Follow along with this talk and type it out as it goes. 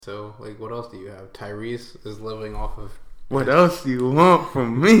So, like, what else do you have? Tyrese is living off of... What else do you want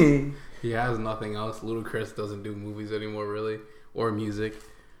from me? He has nothing else. Ludacris doesn't do movies anymore, really, or music.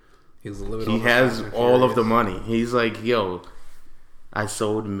 He's living. He has all of the money. He's like, yo, I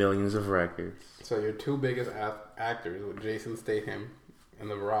sold millions of records. So your two biggest actors with Jason Statham and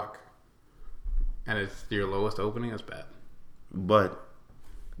The Rock, and it's your lowest opening. That's bad. But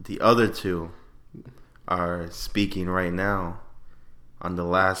the other two are speaking right now on the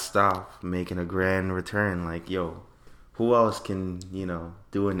last stop, making a grand return. Like, yo, who else can,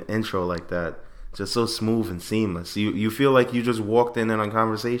 do an intro like that? Just so smooth and seamless. You feel like you just walked in on a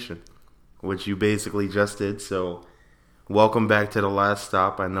conversation, which you basically just did. So, welcome back to the last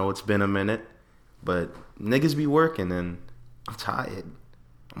stop. I know it's been a minute, but niggas be working and I'm tired.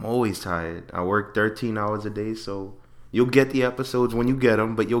 I'm always tired. I work 13 hours a day, so you'll get the episodes when you get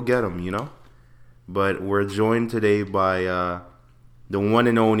them, but you'll get them, But we're joined today by the one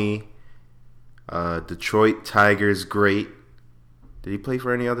and only Detroit Tigers great. Did he play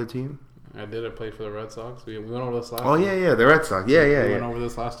for any other team? I did play for the Red Sox. We went over this last time. Oh, yeah, the Red Sox. Yeah. We went over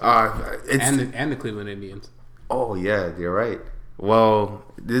this last time. And the Cleveland Indians. Oh, yeah, you're right. Well,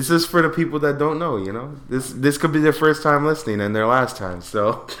 this is for the people that don't know, This could be their first time listening and their last time,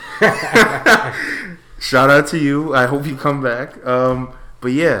 so. Shout out to you. I hope you come back.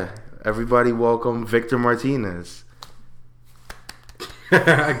 But, yeah, everybody welcome Victor Martinez.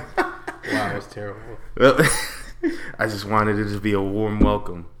 Wow, that was terrible. Well, I just wanted it to be a warm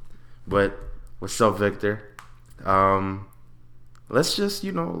welcome. But what's up, Victor? Let's just,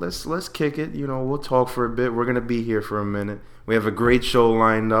 let's kick it. We'll talk for a bit. We're gonna be here for a minute. We have a great show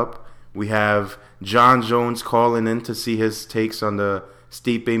lined up. We have John Jones calling in to see his takes on the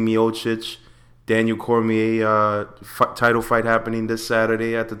Stipe Miocic, Daniel Cormier title fight happening this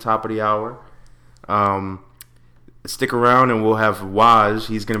Saturday at the top of the hour. Stick around and we'll have Waj.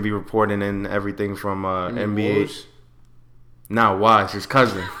 He's going to be reporting in everything from NBA. Woj? No, Waj, his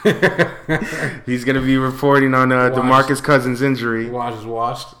cousin. He's going to be reporting on DeMarcus Cousins' injury. Waj is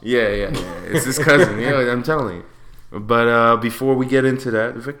washed? Yeah. It's his cousin. Yeah, I'm telling you. But before we get into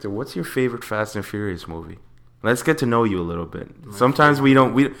that, Victor, what's your favorite Fast and Furious movie? Let's get to know you a little bit. Sometimes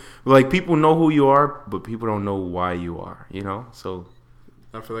people know who you are, but people don't know why you are, So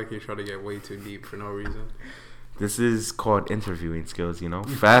I feel like you're trying to get way too deep for no reason. This is called interviewing skills,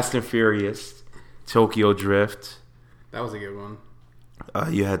 Fast and Furious, Tokyo Drift. That was a good one.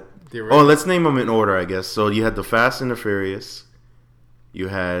 You had... let's name them in order, I guess. So you had the Fast and the Furious. You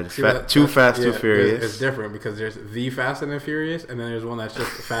had Too Fast, Too Furious. It's different because there's the Fast and the Furious, and then there's one that's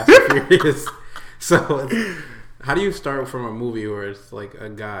just Fast and Furious. So how do you start from a movie where it's like a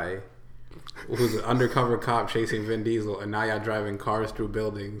guy who's an undercover cop chasing Vin Diesel, and now y'all driving cars through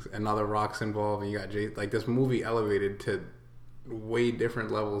buildings, and now The Rock's involved, and you got this movie elevated to way different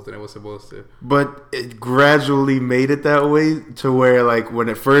levels than it was supposed to. But it gradually made it that way to where, when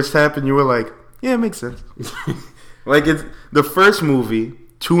it first happened, you were like, yeah, it makes sense. It's the first movie,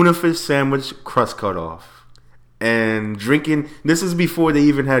 tuna fish sandwich, crust cut off. And drinking. This is before they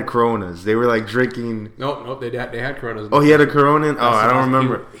even had Coronas. They were drinking. Nope. They had Coronas. Oh, he had a Corona. I don't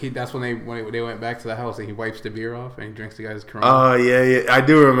remember. That's when they went back to the house and he wipes the beer off and he drinks the guy's Corona. Oh yeah. I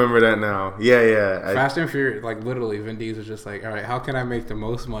do remember that now. Yeah. Fast and Furious, literally, Vin Diesel was just like, all right, how can I make the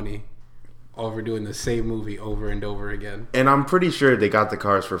most money over doing the same movie over and over again? And I'm pretty sure they got the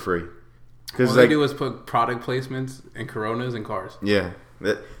cars for free. All they do is put product placements and Coronas in cars. Yeah.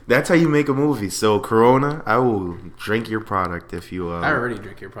 That's how you make a movie. So Corona, I will drink your product if you. I already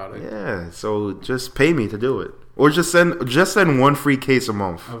drink your product. Yeah, so just pay me to do it, or just send one free case a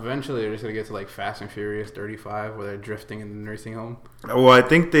month. Eventually, they're just gonna get to Fast and Furious 35, where they're drifting in the nursing home. Well, I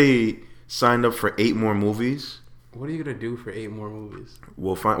think they signed up for 8 more movies. What are you gonna do for 8 more movies?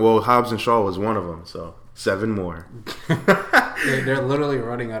 We'll find. Well, Hobbs and Shaw was one of them, so 7 more. They're literally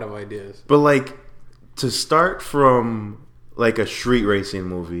running out of ideas. But to start from. A street racing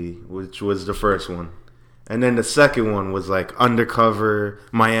movie, which was the first one. And then the second one was undercover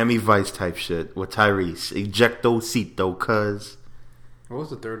Miami Vice type shit with Tyrese. Ejectocito, cuz. What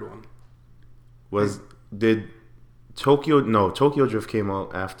was the third one? Tokyo Drift came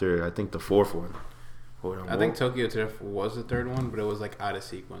out after, I think, the fourth one. Hold on. I think Tokyo Drift was the third one, but it was out of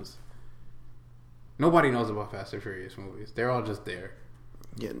sequence. Nobody knows about Fast and Furious movies. They're all just there.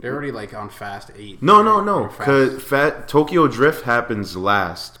 Yeah, they're already on Fast 8. No. Because Tokyo Drift happens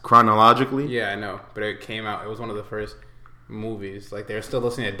last chronologically. Yeah, I know, but it came out. It was one of the first movies. They're still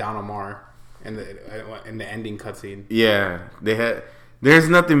listening to Don Omar in the ending cutscene. Yeah, they had. There's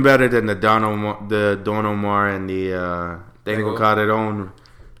nothing better than the Don Omar and the Tengo Calderon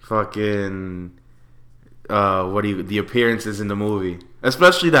fucking the appearances in the movie,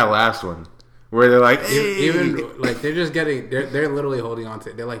 especially that last one where they're like, hey. Even like they're literally holding on to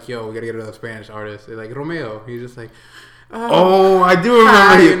it. They're like, yo, we gotta get another Spanish artist. They're like Romeo. He's just like, oh, I do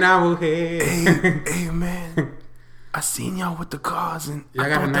remember. Hey man, I seen y'all with the cars and I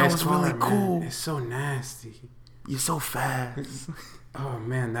thought a nice that was car, really cool. Man. It's so nasty. You're so fast. Oh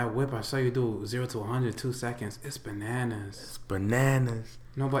man, that whip! I saw you do 0 to 100 2 seconds. It's bananas. It's bananas.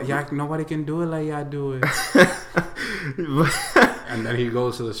 Nobody can do it like y'all do it. And then he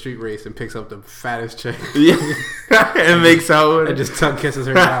goes to the street race and picks up the fattest chick. Yeah, and makes out with her. And just tongue kisses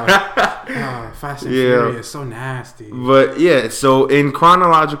her down. Fast and Furious, so nasty. But yeah, so in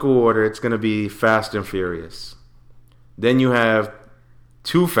chronological order, it's gonna be Fast and Furious. Then you have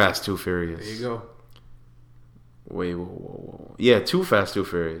Too Fast, Too Furious. There you go. Wait, whoa. Yeah, Too Fast, Too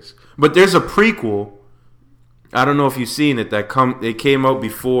Furious. But there's a prequel. I don't know if you've seen it. It came out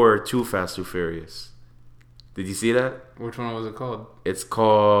before Too Fast, Too Furious. Did you see that? Which one was it called? It's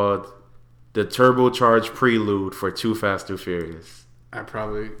called the turbocharged prelude for Too Fast, Too Furious.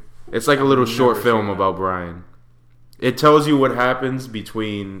 It's like a little short film about Brian. It tells you what happens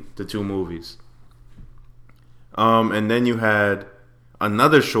between the two movies. And then you had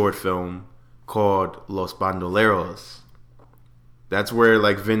another short film called Los Bandoleros. That's where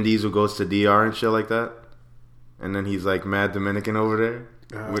like Vin Diesel goes to DR and shit like that. And then he's like mad Dominican over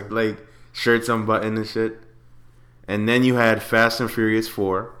there with like shirts unbuttoned and shit. And then you had Fast and Furious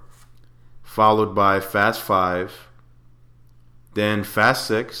 4, followed by Fast 5, then Fast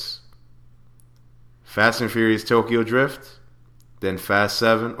 6, Fast and Furious Tokyo Drift, then Fast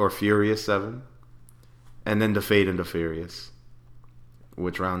 7 or Furious 7, and then The Fate and the Furious,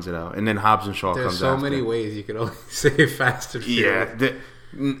 which rounds it out. And then Hobbs and Shaw comes after. There's so many ways you could only say Fast and Furious. Yeah,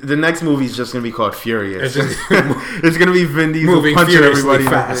 the next movie is just going to be called Furious. It's going to be Vin Diesel moving punching everybody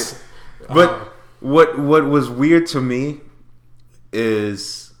fast. But what was weird to me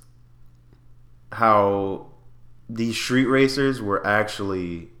is how these street racers were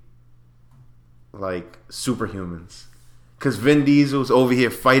actually like superhumans. Because Vin Diesel's over here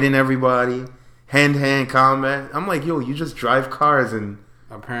fighting everybody, hand-to-hand combat. I'm like, yo, you just drive cars and...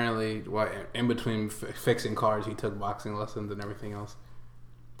 Apparently, in between fixing cars, he took boxing lessons and everything else.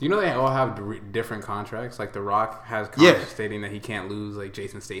 Do you know they all have different contracts? Like The Rock has contracts stating that he can't lose. Like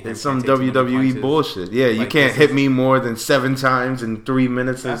Jason Statham, it's some WWE bullshit. Yeah, you can't hit me more than 7 times in 3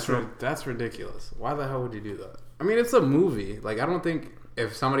 minutes. That's ridiculous. Why the hell would you do that? I mean, it's a movie. Like, I don't think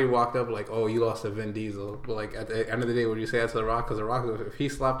if somebody walked up like, "Oh, you lost to Vin Diesel," but like at the end of the day, would you say that to The Rock? Because The Rock, if he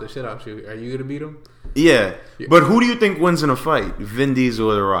slapped the shit out you, are you gonna beat him? Yeah, but who do you think wins in a fight, Vin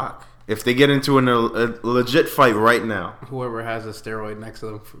Diesel or The Rock? If they get into a legit fight right now, whoever has a steroid next to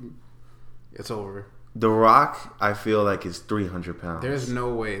them, it's over. The Rock, I feel like, is 300 pounds. There's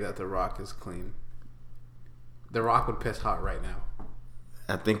no way that The Rock is clean. The Rock would piss hot right now.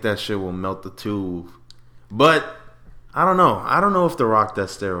 I think that shit will melt the tube. But I don't know. I don't know if The Rock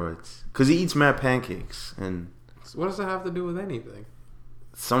does steroids because he eats mad pancakes. And what does that have to do with anything?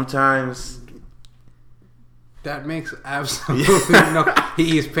 Sometimes. That makes absolutely no...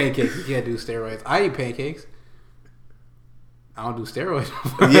 He eats pancakes. He can't do steroids. I eat pancakes. I don't do steroids.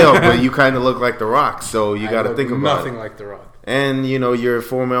 Yeah, but you kind of look like The Rock, so you got to think about nothing like The Rock. And, you know, you're a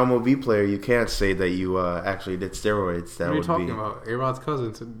former MLB player. You can't say that you actually did steroids. What are you talking about? A-Rod's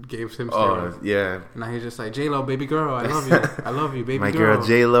cousin gave him steroids. Oh, yeah. And now he's just like, J-Lo, baby girl, I love you. I love you, baby my girl. My girl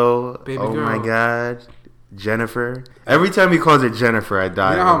J-Lo. Baby girl. girl. My God. Jennifer. Every time he calls her Jennifer, I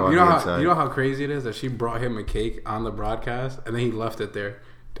die. You know how crazy it is that she brought him a cake on the broadcast and then he left it there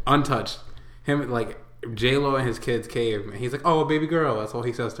untouched. Him, like, J-Lo and his kids came and he's like, oh, baby girl. That's all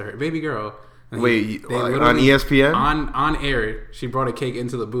he says to her. Baby girl. And wait, on ESPN? On air, she brought a cake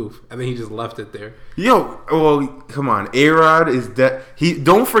into the booth and then he just left it there. Yo, well, come on. A-Rod is that...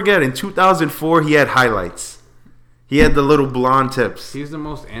 Don't forget, in 2004, he had highlights. He had the little blonde tips. He's the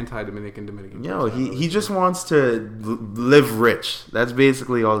most anti-Dominican. Yo, he just wants to live rich. That's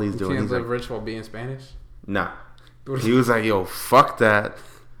basically all he's doing. He can't he's live like, rich while being Spanish? Nah. He was like, yo, fuck that.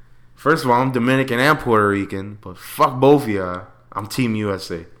 First of all, I'm Dominican and Puerto Rican, but fuck both of y'all. I'm Team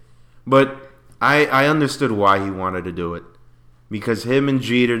USA. But I understood why he wanted to do it. Because him and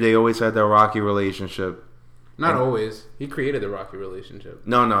Jeter, they always had that rocky relationship. Not always. He created the rocky relationship.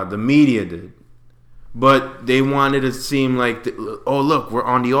 No, the media did. But they wanted to seem like, oh, look, we're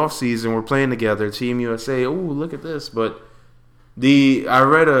on the off season, we're playing together, Team USA. Oh, look at this. But I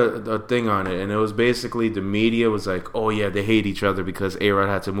read a thing on it, and it was basically the media was like, oh yeah, they hate each other because A-Rod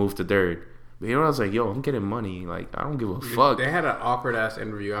had to move to third. A-Rod's like, yo, I'm getting money. Like, I don't give a fuck. They had an awkward ass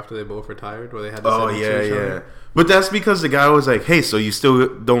interview after they both retired, where they had. To yeah. But that's because the guy was like, hey, so you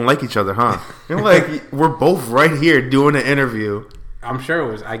still don't like each other, huh? And like, we're both right here doing an interview. I'm sure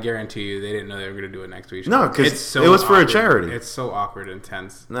it was. I guarantee you, they didn't know they were going to do it next to each other. No, because it was for a charity. It's so awkward and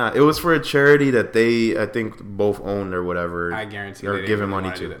tense. Nah, it was for a charity that they, I think, both owned or whatever. I guarantee or giving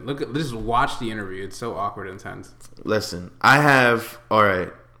money to. Look, just watch the interview. It's so awkward and tense. Listen, all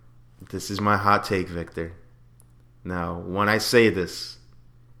right. This is my hot take, Victor. Now, when I say this,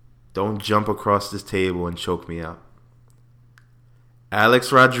 don't jump across this table and choke me out.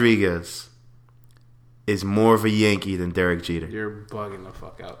 Alex Rodriguez is more of a Yankee than Derek Jeter. You're bugging the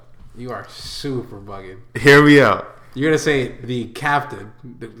fuck out. You are super bugging. Hear me out. You're going to say the captain.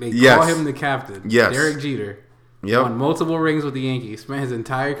 They call him the captain. Yes. Derek Jeter. Yep. Won multiple rings with the Yankees. Spent his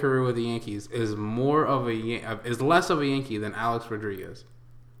entire career with the Yankees. Is less of a Yankee than Alex Rodriguez.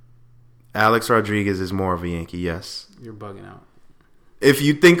 Alex Rodriguez is more of a Yankee, yes. You're bugging out. If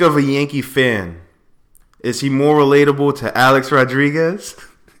you think of a Yankee fan, is he more relatable to Alex Rodriguez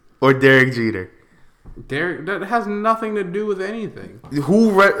or Derek Jeter? Derek, that has nothing to do with anything.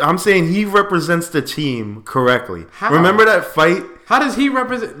 I'm saying he represents the team correctly. How? Remember that fight? How does he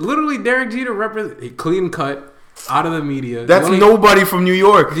represent? Literally, Derek Jeter represent clean cut. Out of the media. That's nobody from New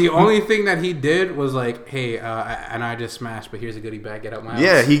York. The only thing that he did was like, hey, and I just smashed, but here's a goodie bag. Get out my house.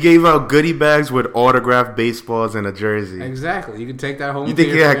 Yeah, he gave out goodie bags with autographed baseballs and a jersey. Exactly. You can take that home. You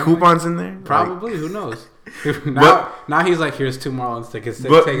think he had coupons in there? Probably. Who knows? now he's like, here's 2 Marlins tickets.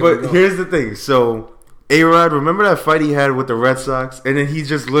 But here's the thing. So, A-Rod, remember that fight he had with the Red Sox? And then he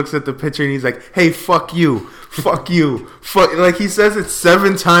just looks at the pitcher and he's like, hey, fuck you. Fuck you. Fuck. Like, he says it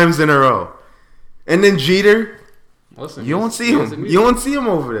 7 times in a row. And then Jeter... Listen, you don't see him. You don't see him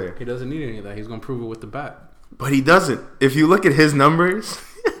over there. He doesn't need any of that. He's going to prove it with the bat. But he doesn't. If you look at his numbers...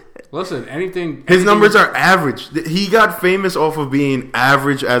 Listen, his numbers are average. He got famous off of being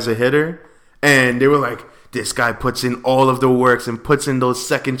average as a hitter. And they were like, this guy puts in all of the works and puts in those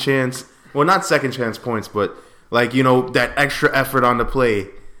second chance... Well, not second chance points, but like, you know, that extra effort on the play.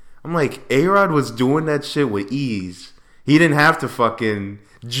 I'm like, A-Rod was doing that shit with ease. He didn't have to fucking...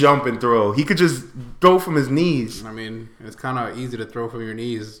 jump and throw. He could just throw from his knees. I mean, it's kind of easy to throw from your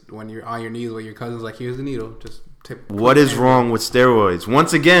knees when you're on your knees with your cousin's like, here's the needle. Just tip. What is wrong with steroids?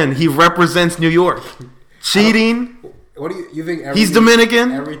 Once again, he represents New York. Cheating. What do you think? He's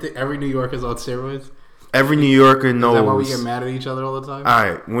Dominican. Every New Yorker is on steroids. Every New Yorker knows. Is that why we get mad at each other all the time?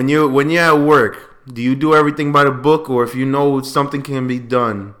 All right. When you're at work, do you do everything by the book, or if you know something can be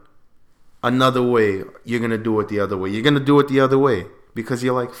done another way, you're gonna do it the other way? You're gonna do it the other way. Because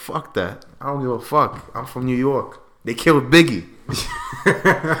you're like, fuck that. I don't give a fuck. I'm from New York. They killed Biggie.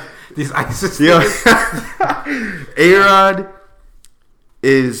 These ISIS A-Rod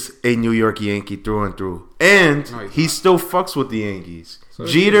is a New York Yankee through and through. And he still fucks with the Yankees. So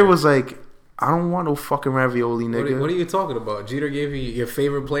Jeter was like, I don't want no fucking ravioli, nigga. What are you talking about? Jeter gave you your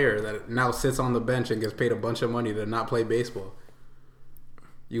favorite player that now sits on the bench and gets paid a bunch of money to not play baseball.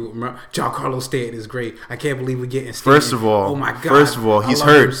 You remember, Giancarlo Stanton is great. I can't believe we're getting Stanton. First of all, oh my God, he's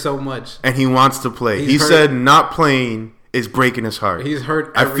hurt so much, and he wants to play. He said not playing is breaking his heart. He's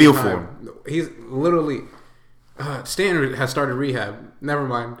hurt. I feel for him. He's literally Stanton has started rehab. Never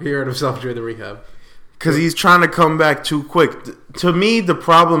mind, he hurt himself during the rehab because he's trying to come back too quick. To me, the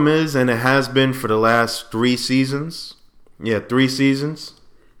problem is, and it has been for the last 3 seasons. Yeah, 3 seasons.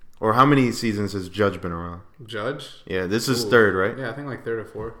 Or how many seasons has Judge been around? Judge? Yeah, this is 3rd, right? Yeah, I think like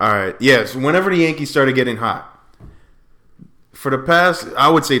 3rd or 4th. All right. Yeah, so whenever the Yankees started getting hot, for the past, I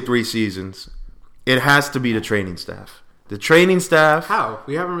would say 3 seasons, it has to be the training staff. The training staff... How?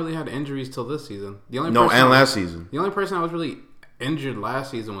 We haven't really had injuries till this season. And last season. The only person that was really injured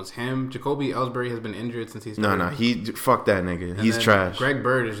last season was him. Jacoby Ellsbury has been injured since he's started. No, fuck that nigga. He's trash. Greg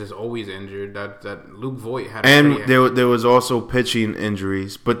Bird is just always injured. That Luke Voit had. And there was also pitching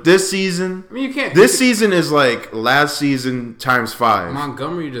injuries. But this season, I mean, you can't. This season is like last season times 5.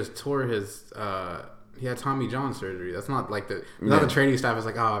 Montgomery just tore his. He had Tommy John surgery. That's not like the. Not the training staff is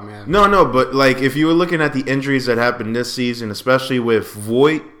like, oh man. No, but like if you were looking at the injuries that happened this season, especially with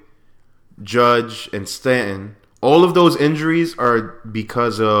Voit, Judge, and Stanton. All of those injuries are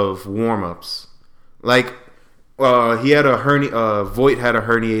because of warm-ups. Like, he had a Voit had a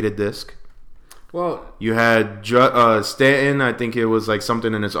herniated disc. Well, you had Stanton. I think it was like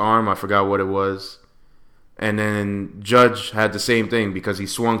something in his arm. I forgot what it was. And then Judge had the same thing because he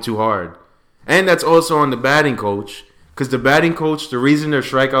swung too hard. And that's also on the batting coach. Because the batting coach, the reason their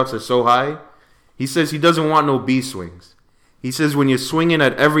strikeouts are so high, he says he doesn't want no B swings. He says when you're swinging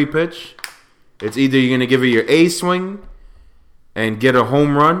at every pitch, it's either you're going to give it your A swing and get a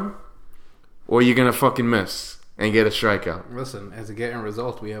home run, or you're gonna fucking miss and get a strikeout. Listen, as a getting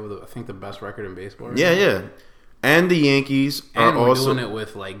results, we have I think the best record in baseball. Right Yeah, now. yeah. And the Yankees are we're also doing it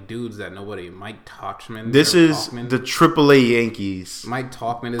with like dudes that nobody. Mike Tauchman. This is Talkman. the AAA Yankees. Mike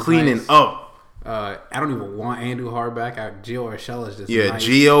Tauchman is cleaning nice. up. I don't even want Andujar back. Gio Urshela is just nice.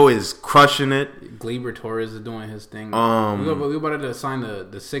 Gio is crushing it. Gleyber Torres is doing his thing. We about to sign the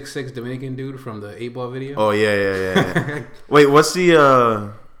 6'6" Dominican dude from the 8 Ball video. Oh yeah. Wait, what's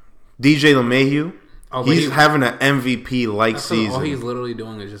the DJ LeMahieu? Oh, he's having an MVP like season. All he's literally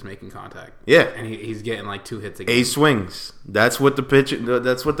doing is just making contact. Yeah, and he's getting like 2 hits a game. 8 swings. That's what the pitching.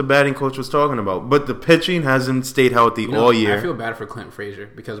 That's what the batting coach was talking about. But the pitching hasn't stayed healthy all year. I feel bad for Clint Frazier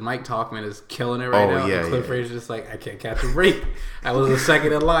because Mike Tauchman is killing it right now. Yeah, and Clint Frazier's just like, I can't catch a break. I was the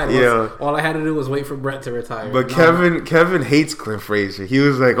second in line. All I had to do was wait for Brett to retire. But Kevin hates Clint Frazier. He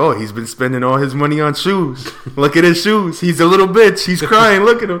was like, oh, he's been spending all his money on shoes. Look at his shoes. He's a little bitch. He's crying.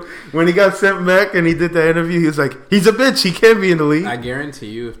 Look at him. When he got sent back and he did the interview, he was like, he's a bitch. He can't be in the league. I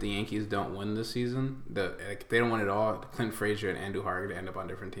guarantee you, if the Yankees don't win this season, they don't win it all. Clint Frazier and Andujar are going to end up on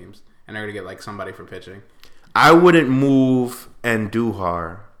different teams, and they're going to get like somebody for pitching. I wouldn't move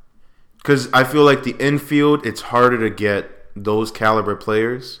Andujar because I feel like the infield, it's harder to get those caliber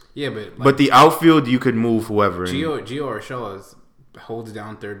players. Yeah, but the outfield, you could move whoever. Gio Urshela holds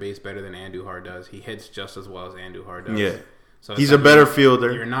down third base better than Andujar does. He hits just as well as Andujar does. Yeah. So he's a better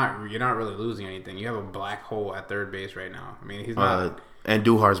fielder. You're not really losing anything. You have a black hole at third base right now. I mean, he's not.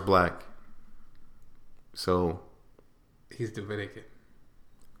 Andujar's black, so he's Dominican.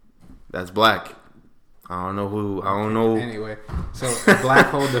 That's black. I don't know. Anyway, so a black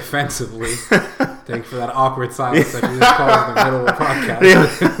hole defensively. Thanks for that awkward silence that you just caused in the middle of the podcast.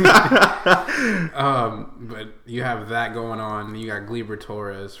 But you have that going on. You got Gleyber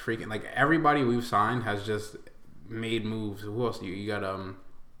Torres. Freaking like everybody we've signed has just made moves. Who else? You got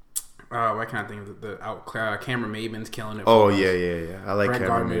why can't I think of the Cameron Maben's killing it. Oh yeah. I like Brett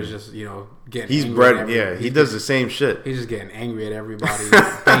Cameron Gardner's Maben. just getting. He's Brett. Yeah, he does the same shit. He's just getting angry at everybody,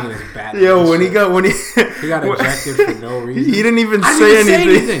 banging his bat. Yo, he got ejected for no reason. He didn't even say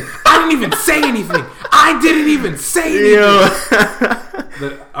anything. I didn't even say anything. I didn't even say anything. Yo.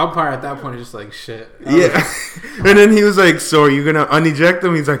 The umpire at that point is just like shit. Yeah, and then he was like, "So are you gonna uneject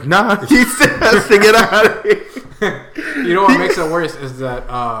him?" He's like, "Nah." He still has to get out of here. You know what makes it worse is that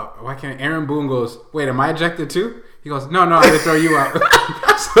why can't Aaron Boone goes, wait, am I ejected too? He goes, no, I'm gonna throw you out.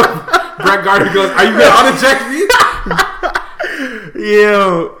 So Brett Gardner goes, are you gonna uneject me?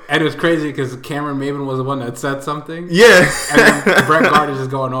 Yo, and it was crazy because Cameron Maben was the one that said something. Yeah, and then Brett Gardner's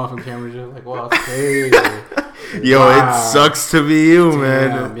just going off, and Cameron's just like, wow, it's crazy. Yo, It sucks to be you,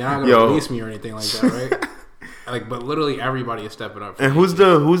 man. You're not gonna release me or anything like that, right? But literally everybody is stepping up. And who's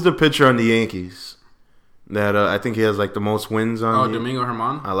the pitcher on the Yankees? That I think he has like the most wins on. Oh, Domingo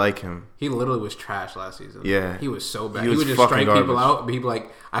Germán. I like him. He literally was trash last season. Yeah, he was so bad. He would just strike people out. But he'd be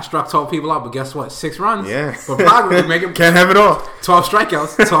like, "I struck 12 people out, but guess what? 6 runs." Yeah, but Piragua make him can't have it all. 12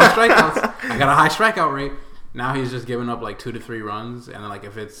 strikeouts. 12 strikeouts. I got a high strikeout rate. Now he's just giving up like 2 to 3 runs, and then like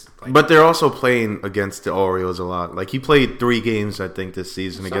if it's. Like, but they're also playing against the Orioles a lot. Like he played 3 games, I think, this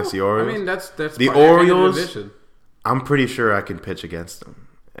season against the Orioles. I mean, that's the Orioles. I'm pretty sure I can pitch against them.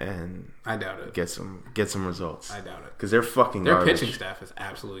 And I doubt it. Get some results. I doubt it because they're fucking. Their garbage. pitching staff is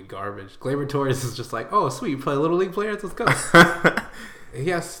absolutely garbage. Gleyber Torres is just like, oh sweet, play little league players. Let's go. He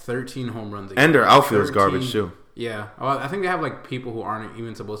has 13 home runs. And their outfield is garbage too. Yeah, well, I think they have like people who aren't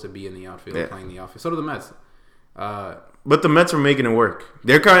even supposed to be in the outfield playing the outfield. So do the Mets. But the Mets are making it work.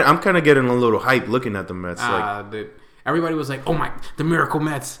 I'm kind of getting a little hype looking at the Mets. Everybody was like, "Oh my, the Miracle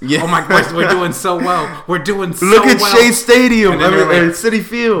Mets! Yeah. Oh my gosh, we're doing so well. We're doing so well." Look at Shea Stadium. City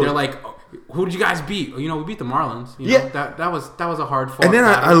Field. They're like, "Who did you guys beat? We beat the Marlins. That was a hard fought." And then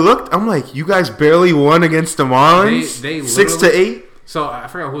I looked. I'm like, "You guys barely won against the Marlins. They 6-8." So I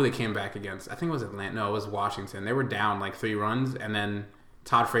forgot who they came back against. I think it was Atlanta. No, it was Washington. They were down like 3 runs, and then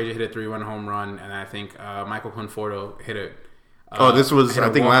Todd Frazier hit a 3-run home run, and I think Michael Conforto hit it. This was, I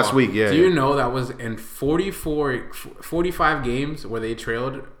think, last week, yeah. Do you know that was in 45 games where they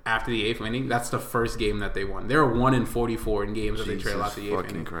trailed after the 8th inning? That's the first game that they won. They were 1-44 in games that they trailed after the 8th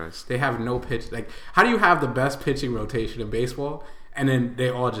inning. Christ. They have no pitch. Like, how do you have the best pitching rotation in baseball, and then they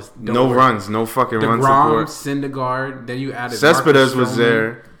all just don't no work? Runs, no fucking run DeGrom, support. Syndergaard, then you added Cespedes was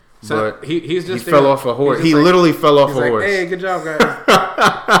there. So but he's just he fell off a horse. He literally fell off a horse. Hey, good job, guys.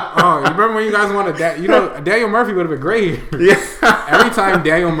 Oh, you remember when you guys wanted that? Daniel Murphy would have been great. Yeah. Every time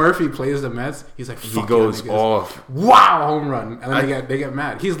Daniel Murphy plays the Mets, he's like, he goes off. Wow, home run, and then they get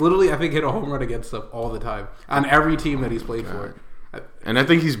mad. He's literally, I think, hit a home run against them all the time on every team that he's played for. And I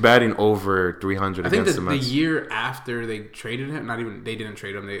think he's batting over 300 against the Mets. The year after they traded him, they didn't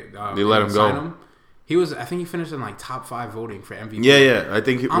trade him. They let him go. I think he finished in like top 5 voting for MVP. Yeah. I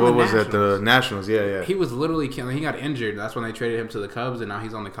think what was it? The Nationals. Yeah. He was literally killing. He got injured. That's when they traded him to the Cubs, and now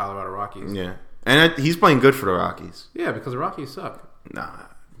he's on the Colorado Rockies. Yeah, and he's playing good for the Rockies. Yeah, because the Rockies suck. Nah,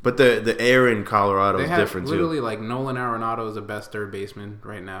 but the air in Colorado is different too. Literally, like Nolan Arenado is the best third baseman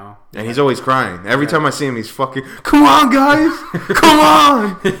right now, and he's always crying. Every time I see him, he's fucking. Come on, guys, come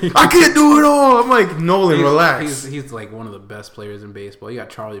on! I can't do it all. I'm like, Nolan, relax. He's like one of the best players in baseball. You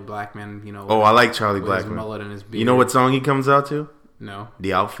got Charlie Blackmon. You know. Oh, I like Charlie Blackmon. His mullet and his beard. You know what song he comes out to? No.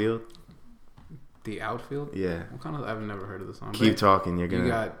 The Outfield. The Outfield? Yeah. I've never heard of the song. Keep talking. You're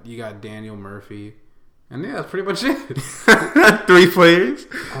gonna. You got Daniel Murphy. And yeah, that's pretty much it. 3 players.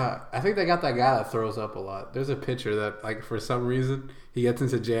 I think they got that guy that throws up a lot. There's a pitcher that, like, for some reason, he gets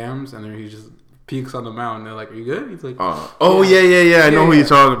into jams and then he just peaks on the mound. And they're like, "Are you good?" He's like, yeah. I know who you're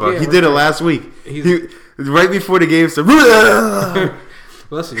talking about. He did it last week. Right before the game started.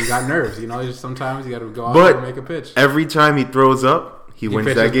 Listen, you got nerves. You know, sometimes you got to go out there and make a pitch. Every time he throws up, he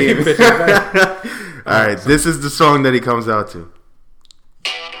wins that game. All right, this is the song that he comes out to.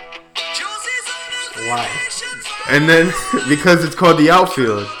 Why? And then because it's called The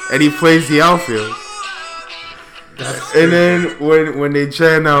Outfield, and he plays the outfield. And then when they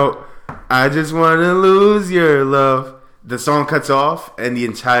chant out, "I just want to lose your love," the song cuts off, and the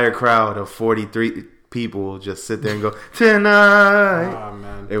entire crowd of 43 people will just sit there and go, "Tonight." Oh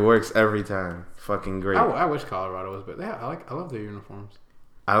man, it works every time. Fucking great. I wish Colorado was, but yeah, I love their uniforms.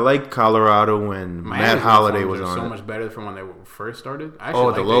 I like Colorado when Matt Holliday was on. So much better from when they first started.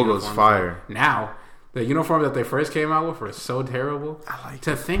 The logo's fire. Now. The uniform that they first came out with were so terrible.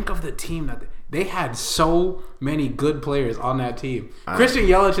 To think of the team that they had so many good players on that team. Christian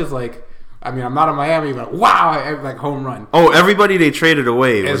Yelich is like, I mean, I'm not in Miami, but wow, like home run. Oh, everybody they traded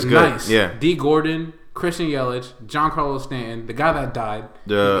away was good. Nice. Yeah. D. Gordon, Christian Yelich, Giancarlo Stanton, the guy that died.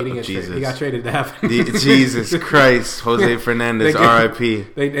 Jesus. He got traded to heaven. Jesus Christ. Jose Fernandez, R.I.P.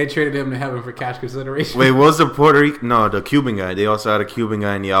 They traded him to heaven for cash consideration. Wait, what was the Puerto Rican? No, the Cuban guy. They also had a Cuban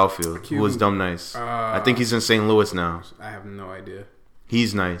guy in the outfield who was dumb nice. I think he's in St. Louis now. I have no idea.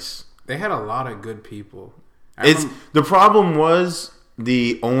 He's nice. They had a lot of good people. The problem was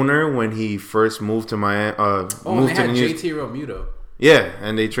the owner when he first moved to Miami. They had JT Realmuto. Yeah,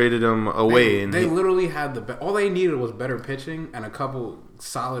 and they traded him away. They literally had all they needed was better pitching and a couple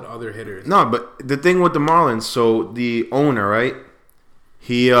solid other hitters. No, but the thing with the Marlins, so the owner, right?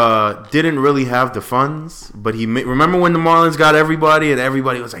 He didn't really have the funds, but remember when the Marlins got everybody, and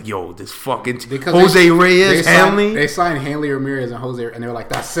everybody was like, "Yo, this fucking Jose Reyes, Hanley." They signed Hanley Ramirez and Jose, and they were like,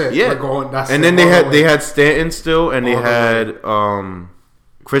 "That's it, yeah." We're going, that's and it, then they had Stanton still, and they had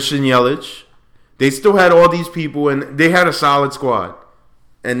Christian Yelich. They still had all these people, and they had a solid squad.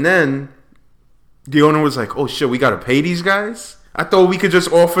 And then the owner was like, "Oh shit, we gotta pay these guys? I thought we could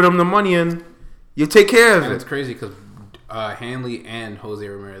just offer them the money and you take care of it." And it's crazy because Hanley and Jose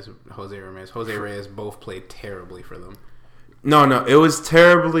Reyes both played terribly for them. No, it was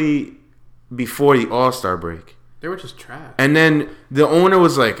terribly before the All-Star break. They were just trash. And then the owner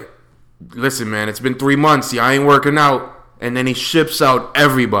was like, "Listen, man, it's been 3 months. I ain't working out." And then he ships out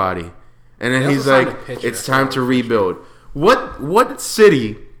everybody. And then he's like, "It's time to rebuild." What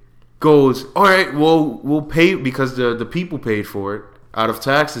city goes, "All right, we'll pay," because the people paid for it out of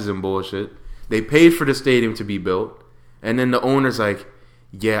taxes and bullshit. They paid for the stadium to be built. And then the owner's like,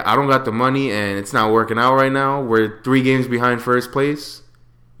 "Yeah, I don't got the money and it's not working out right now. We're 3 games behind first place.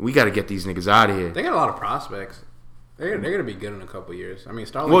 We got to get these niggas out of here." They got a lot of prospects. They're gonna be good in a couple years. I mean,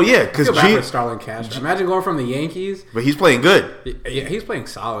 Starlin. Well, yeah, because Starlin Castro. Imagine going from the Yankees, but he's playing good. Yeah, he's playing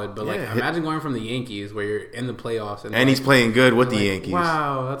solid. But imagine going from the Yankees where you're in the playoffs and he's playing good with the Yankees.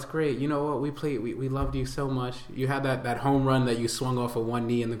 Wow, that's great. You know what? We loved you so much. You had that home run that you swung off of one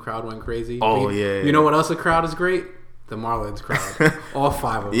knee and the crowd went crazy. Oh yeah. You know what else the crowd is great? The Marlins crowd. All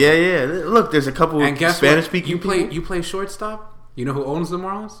 5 of them. Yeah. Look, there's a couple of Spanish speaking people. You play shortstop. You know who owns the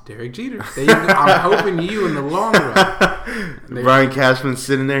Marlins? Derek Jeter. I'm helping you in the long run. Brian Cashman's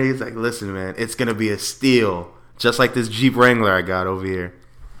sitting there. He's like, "Listen, man, it's going to be a steal. Just like this Jeep Wrangler I got over here."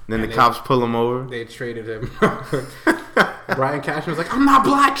 And then the cops pull him over. They traded him. Brian Cashman was like, "I'm not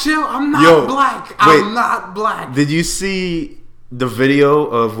black, chill. I'm not black. I'm not black." Did you see the video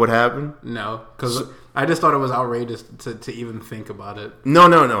of what happened? No, because I just thought it was outrageous to even think about it.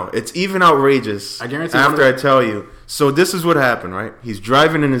 No. It's even outrageous. I guarantee. After I tell you. So this is what happened, right? He's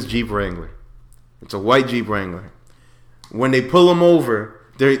driving in his Jeep Wrangler. It's a white Jeep Wrangler. When they pull him over,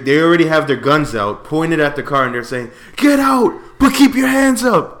 they already have their guns out, pointed at the car, and they're saying, "Get out, but keep your hands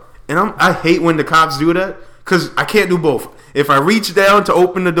up." And I hate when the cops do that Because I can't do both. If I reach down to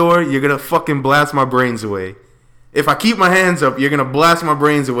open the door, you're going to fucking blast my brains away. If I keep my hands up, you're going to blast my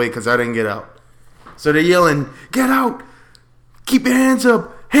brains away because I didn't get out. So they're yelling, get out. Keep your hands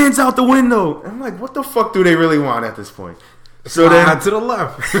up. Hands out the window. I'm like, what the fuck do they really want at this point? So then to the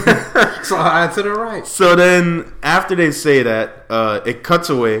left. Slide to the right. So then after they say that, it cuts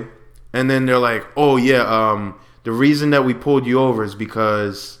away. And then they're like, oh, yeah, the reason that we pulled you over is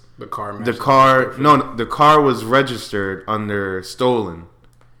because the car was registered under stolen.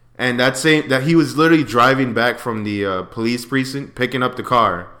 And that he was literally driving back from the police precinct, picking up the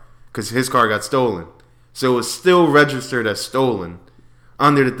car because his car got stolen. So it was still registered as stolen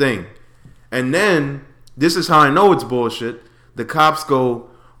under the thing. And then, this is how I know it's bullshit. The cops go,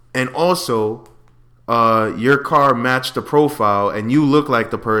 and also, your car matched the profile, and you look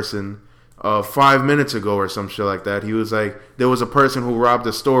like the person 5 minutes ago or some shit like that. He was like, there was a person who robbed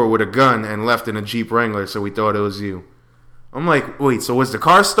a store with a gun and left in a Jeep Wrangler, so we thought it was you. I'm like, wait, so was the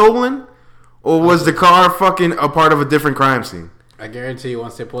car stolen? Or was the car fucking a part of a different crime scene? I guarantee you,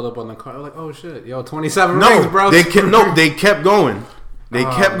 once they pulled up on the car, they're like, oh shit, yo, 27 rings, bro. They kept going. They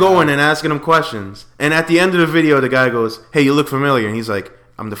kept going and asking him questions. And at the end of the video, the guy goes, hey, you look familiar. And he's like,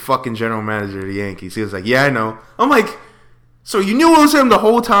 I'm the fucking general manager of the Yankees. He was like, yeah, I know. I'm like, so you knew it was him the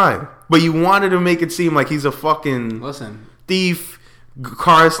whole time, but you wanted to make it seem like he's a fucking thief,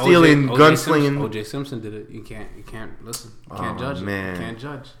 car stealing, gunslinging. O.J. Simpson did it. You can't listen. You can't judge it. You can't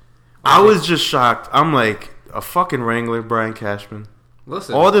judge. I was just shocked. I'm like, a fucking Wrangler, Brian Cashman.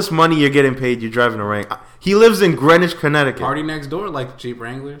 Listen, all this money you're getting paid, you're driving a Wrangler. He lives in Greenwich, Connecticut. Party next door like Jeep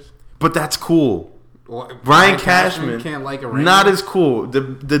Wranglers. But that's cool. Well, Brian Cashman can't like a Wrangler. Not as cool.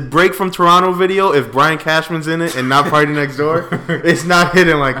 The Break from Toronto video, if Brian Cashman's in it and not Party Next Door, it's not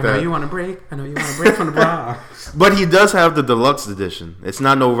hitting like that. I know you want to break from the Bronx. But he does have the deluxe edition. It's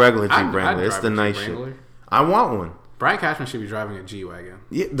not no regular Jeep Wrangler. It's the nice shit. I want one. Brian Cashman should be driving a G-Wagon.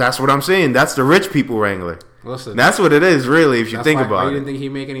 Yeah, that's what I'm saying. That's the rich people Wrangler. Listen, that's what it is, really, if you think about it. He didn't think he'd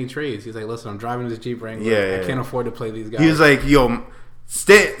make any trades. He's like, listen, I'm driving this Jeep Wrangler. I can't afford to play these guys. He was like, yo,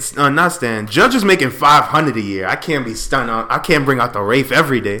 Judge is making $500 a year. I can't be stunned on. I can't bring out the Wraith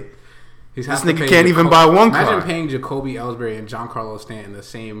every day. This nigga can't even buy one car. Imagine paying Jacoby Ellsbury and Giancarlo Stanton the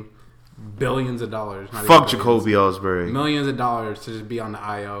same billions of dollars. Fuck Jacoby Ellsbury. Millions of dollars to just be on the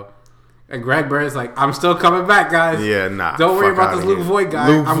IO. And Greg Bird's like, I'm still coming back, guys. Yeah, nah. Don't worry about this Luke Voigt guy.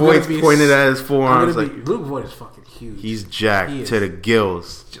 Luke Voigt's pointed at his forearms. Luke Voigt is fucking huge. He's jacked to the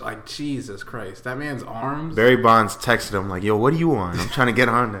gills. Like, Jesus Christ. That man's arms. Barry Bonds texted him like, yo, what do you want? I'm trying to get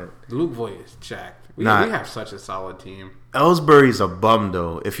on that. Luke Voigt is jacked. We have such a solid team. Ellsbury's a bum,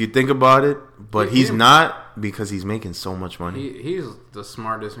 though, if you think about it. But he's not because he's making so much money. He's the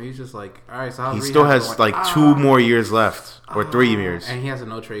smartest. He's just like, all right, so he still has like 2 more years left. Or 3 years. And he has a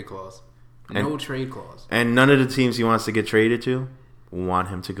no trade clause. No trade clause. And none of the teams he wants to get traded to want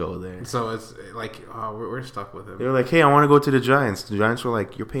him to go there. So it's like, we're stuck with him. They were like, hey, I want to go to the Giants. The Giants were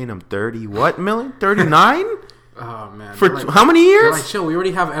like, you're paying him 30 what million? 39? Oh, man. For how many years? They're like, chill, we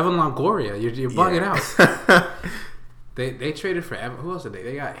already have Evan Longoria. You're bugging out. They traded for Evan. Who else did they?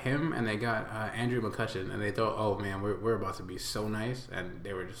 They got him and they got Andrew McCutchen. And they thought, oh, man, we're about to be so nice. And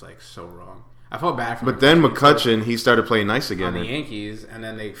they were just like so wrong. I felt bad for him. But then McCutchen, he started playing nice again. On the Yankees, and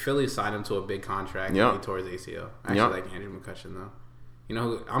then Philly signed him to a big contract. And he tore his ACL. I actually like Andrew McCutchen, though. You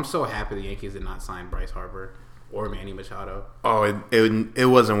know, I'm so happy the Yankees did not sign Bryce Harper or Manny Machado. Oh, it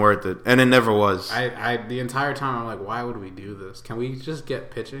wasn't worth it. And it never was. The entire time, I'm like, why would we do this? Can we just get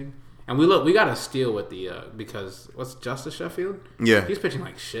pitching? And we got a steal with the because what's Justice Sheffield? Yeah, he's pitching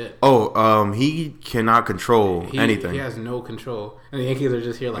like shit. Oh, he cannot control anything. He has no control, and the Yankees are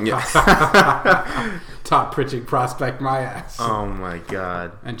just here like top pitching prospect, my ass. Oh my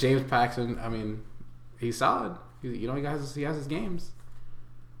god! And James Paxton, I mean, he's solid. He has his games.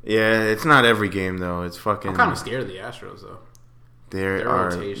 Yeah, it's not every game though. It's fucking. I'm kind of scared of the Astros though. They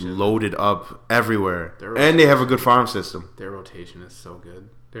are loaded up everywhere, and they have a good farm system. Their rotation is so good.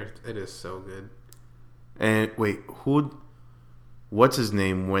 It is so good. And wait, what's his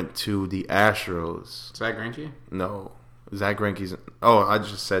name went to the Astros? Zach Greinke? No. Zach Greinke's... Oh, I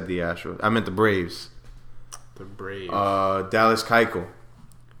just said the Astros. I meant the Braves. The Braves. Dallas Keuchel.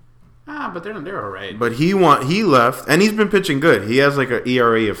 But they're all right. But he left, and he's been pitching good. He has like an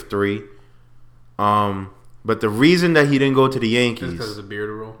ERA of 3. But the reason that he didn't go to the Yankees... Just because of the beard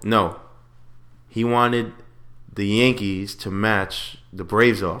rule? No. He wanted the Yankees to match the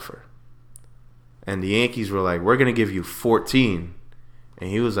Braves offer. And the Yankees were like, we're going to give you 14. And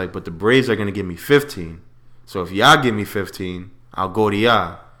he was like, but the Braves are going to give me 15. So if y'all give me 15, I'll go to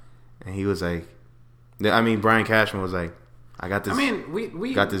y'all. And he was like, Brian Cashman was like, I got this. I mean,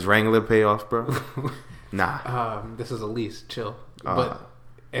 we got this Wrangler payoff, bro. Nah. This is Elise. Chill. But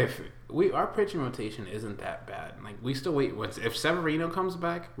if our pitching rotation isn't that bad. Like, we still wait. If Severino comes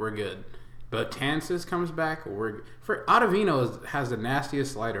back, we're good. But Tansis comes back, Ottavino has the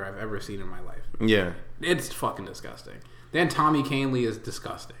nastiest slider I've ever seen in my life. Yeah. It's fucking disgusting. Then Tommy Canley is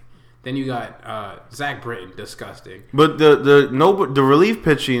disgusting. Then you got Zach Britton, disgusting. But the relief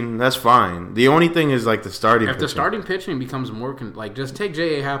pitching, that's fine. The only thing is like the starting pitching. If the starting pitching becomes more just take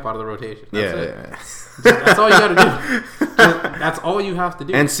J.A. Happ out of the rotation. That's it. Yeah. That's all you got to do. That's all you have to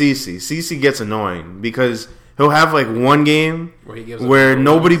do. And CeCe gets annoying because he'll have like one game where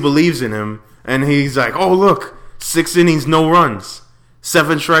nobody believes in him, and he's like, "Oh look, 6 innings, no runs,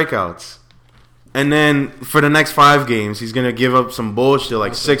 7 strikeouts." And then for the next 5 games, he's gonna give up some bullshit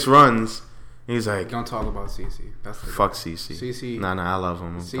like 6 runs. And he's like, "Don't talk about CeCe. That's fuck CeCe. CeCe. Nah, I love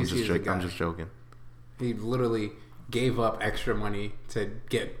him. I'm just joking. He literally gave up extra money to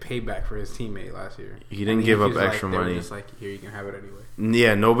get payback for his teammate last year. He didn't give up extra money. They were just like, here, you can have it anyway.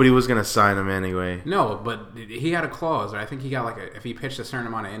 Yeah, nobody was gonna sign him anyway. No, but he had a clause. I think he got if he pitched a certain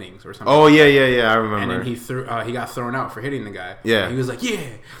amount of innings or something. Oh yeah, I remember. And then he got thrown out for hitting the guy. Yeah, and he was like,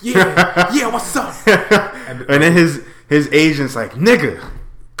 yeah, what's up? and then his agent's like, nigga.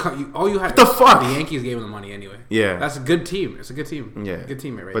 All you had. What the fuck? The Yankees gave him the money anyway. Yeah, that's a good team. It's a good team. Yeah, good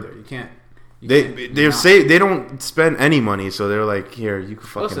teammate right there. You can't. They don't spend any money, so they're like, here, you can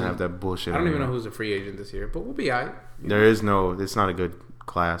fucking have that bullshit. I don't even know who's a free agent this year, but we'll be alright. It's not a good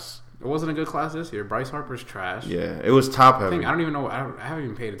class. It wasn't a good class this year. Bryce Harper's trash. Yeah, it was top heavy. I don't even know. I haven't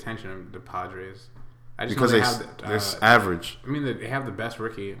even paid attention to the Padres. I just because they're average. I mean, they have the best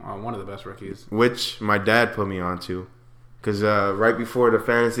rookie, one of the best rookies, which my dad put me onto. Because right before the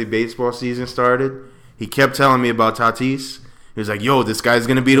fantasy baseball season started, he kept telling me about Tatis. He was like, "Yo, this guy's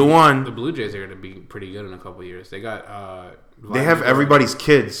gonna be the one." The Blue Jays are gonna be pretty good in a couple of years. They got. They have everybody's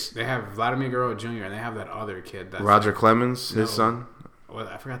kids. They have Vladimir Guerrero Jr. and they have that other kid. That's Roger Clemens, his son. Well,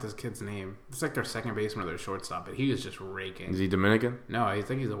 I forgot this kid's name. It's like their second baseman or their shortstop, but he is just raking. Is he Dominican? No, I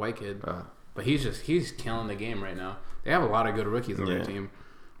think he's a white kid. But he's killing the game right now. They have a lot of good rookies on their team.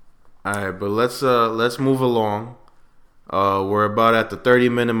 All right, but let's move along. We're about at the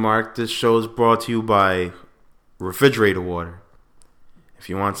 30-minute mark. This show is brought to you by refrigerator water. If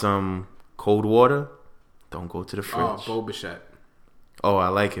you want some cold water, don't go to the fridge. Oh, Bo Bichette. Oh, I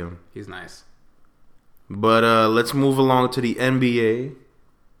like him. He's nice. But let's move along to the NBA.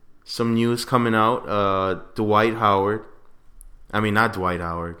 Some news coming out. Dwight Howard. I mean, not Dwight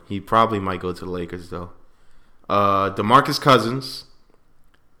Howard. He probably might go to the Lakers, though. DeMarcus Cousins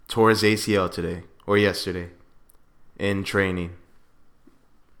tore his ACL today or yesterday in training.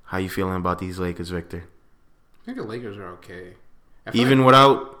 How you feeling about these Lakers, Victor? I think the Lakers are okay. Even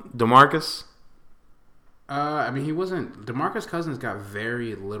without DeMarcus? I mean, DeMarcus Cousins got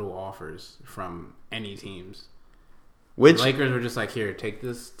very little offers from any teams. The Lakers were just like, here, take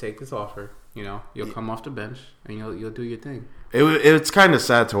this offer. You know, you'll come off the bench and you'll do your thing. It's kind of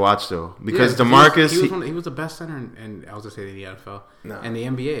sad to watch though, because DeMarcus he was the best center in I was gonna say in the NFL and the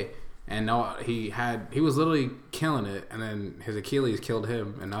NBA, and now he was literally killing it, and then his Achilles killed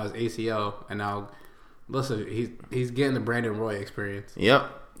him, and now his ACL, and now listen, he's getting the Brandon Roy experience.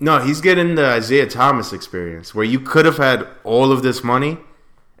 Yep. No, he's getting the Isaiah Thomas experience, where you could have had all of this money,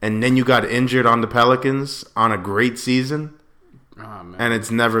 and then you got injured on the Pelicans on a great season. Oh, man. And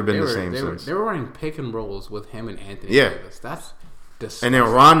it's never been the same since. They were running pick and rolls with him and Anthony Davis. That's disgusting. And then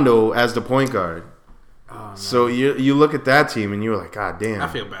Rondo as the point guard. Oh, so you look at that team and you're like, God damn. I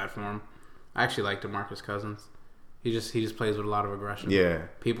feel bad for him. I actually like DeMarcus Cousins. He just plays with a lot of aggression. Yeah.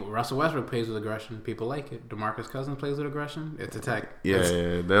 Russell Westbrook plays with aggression. People like it. DeMarcus Cousins plays with aggression. It's a tech.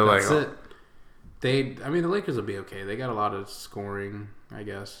 Yeah, they're like, it. The Lakers will be okay. They got a lot of scoring, I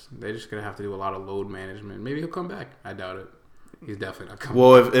guess. They're just gonna have to do a lot of load management. Maybe he'll come back. I doubt it. He's definitely not coming.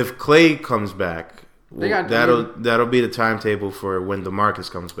 Well, if Clay comes back, that'll be the timetable for when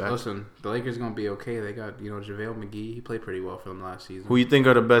DeMarcus comes back. Listen, the Lakers gonna be okay. They got JaVale McGee. He played pretty well for them last season. Who you think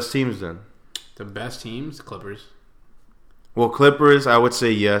are the best teams then? The best teams, Clippers. Well, Clippers, I would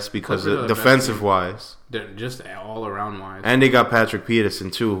say yes because defensive wise, they're just all around wise, and they got Patrick Peterson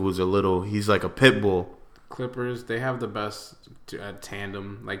too, he's like a pit bull. Clippers, they have the best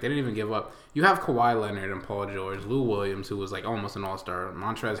tandem. Like, they didn't even give up. You have Kawhi Leonard and Paul George, Lou Williams, who was like almost an all-star,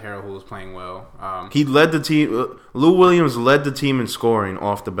 Montrezl Harrell, who was playing well. He led the team. Lou Williams led the team in scoring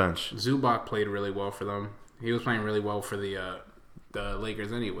off the bench. Zubac played really well for them. He was playing really well for the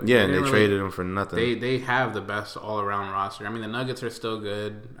Lakers anyway. Yeah, and they traded him for nothing. They have the best all-around roster. I mean, the Nuggets are still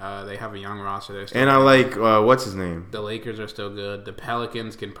good. They have a young roster. And I like, what's his name? The Lakers are still good. The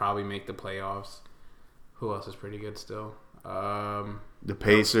Pelicans can probably make the playoffs. Who else is pretty good still? The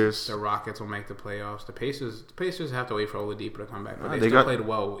Pacers. The Rockets will make the playoffs. The Pacers have to wait for Oladipo to come back. But They still played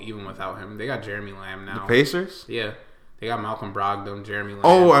well even without him. They got Jeremy Lamb now. The Pacers? Yeah. They got Malcolm Brogdon, Jeremy Lamb.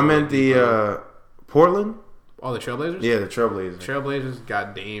 Oh, I meant the Portland? Oh, the Trailblazers? Yeah, the Trailblazers. Trailblazers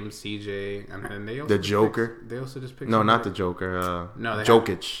got Dame, CJ, and then they also the Joker. They also just picked. No, not the Joker. No,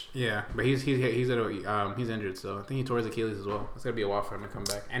 Jokic. Yeah, but he's injured, so I think he tore his Achilles as well. It's gonna be a while for him to come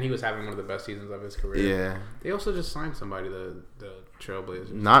back, and he was having one of the best seasons of his career. Yeah. They also just signed somebody, the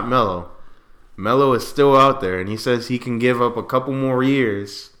Trailblazers. Not Melo. Melo is still out there, and he says he can give up a couple more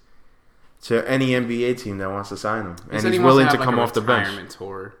years to any NBA team that wants to sign him, and he's willing to come off the bench.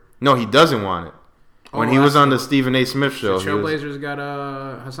 Tour. No, he doesn't want it. When he was on the Stephen A. Smith show, the Trailblazers got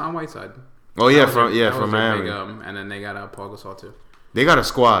Hassan Whiteside. Oh yeah, from Miami. Big, and then they got Paul Gasol too. They got a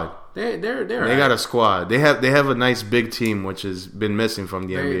squad. They got a squad. They have a nice big team, which has been missing from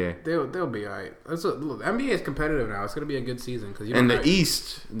the NBA. They'll be alright. Look, NBA is competitive now. It's gonna be a good season because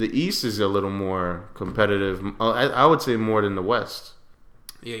the East is a little more competitive. I would say more than the West.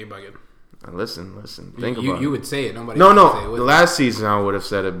 Yeah, you're bugging. Listen. Think about it. You would say it. Nobody. No. Say it The last season I would have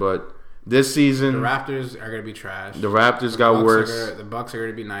said it, but this season the Raptors are gonna be trash. The Raptors got worse. The Bucks are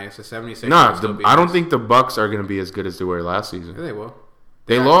gonna be nice. The 76ers. I don't think the Bucks are gonna be as good as they were last season. Yeah, they will.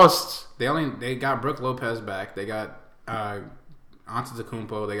 They lost. They got Brook Lopez back. They got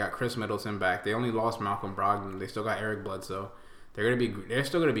Antetokounmpo. They got Chris Middleton back. They only lost Malcolm Brogdon. They still got Eric Bledsoe. They're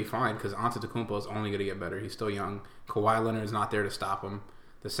still gonna be fine because Antetokounmpo is only gonna get better. He's still young. Kawhi Leonard's not there to stop him.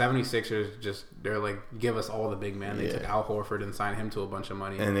 The 76ers they're like, give us all the big men. They took Al Horford and signed him to a bunch of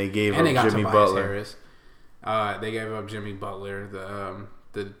money. And they gave up Jimmy Butler. Harris. They gave up Jimmy Butler.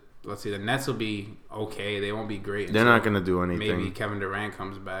 The Nets will be okay. They won't be great. They're not going to do anything. Maybe Kevin Durant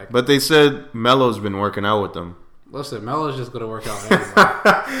comes back. But they said Melo's been working out with them. Listen, Melo's just going to work out anyway.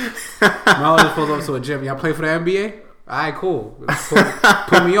 Melo just pulled up to a gym. Y'all play for the NBA? All right, cool.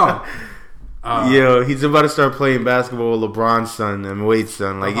 Put me on. He's about to start playing basketball with LeBron's son and Wade's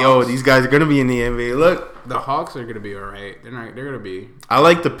son. Like, Hawks, these guys are going to be in the NBA. Look. The Hawks are going to be all right. They're going to be. I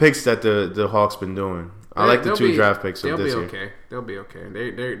like the picks that the Hawks been doing. I like the two draft picks of this year. They'll be okay.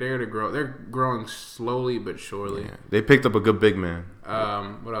 They're going to grow. They're growing slowly but surely. Yeah. They picked up a good big man.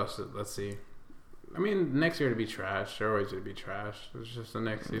 What else? Let's see. I mean, next year to be trash. They're always going to be trash. It's just the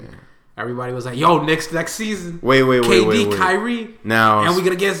next season. Everybody was like, "Yo, next season, wait, KD, Kyrie, now, and we're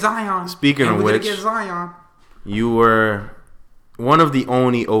gonna get Zion." Speaking of which, we're gonna get Zion. You were one of the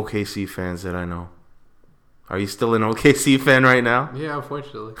only OKC fans that I know. Are you still an OKC fan right now? Yeah,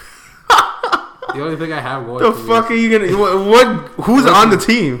 unfortunately. The only thing I have going. The fuck are you gonna? What? Who's on the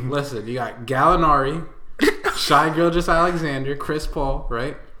team? Listen, you got Gallinari, Shai Gilgeous-Alexander, Chris Paul,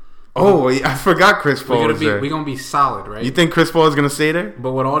 right? Oh, I forgot Chris Paul was there. We're going to be solid, right? You think Chris Paul is going to stay there?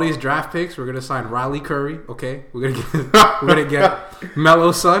 But with all these draft picks, we're going to sign Riley Curry, okay? We're going to get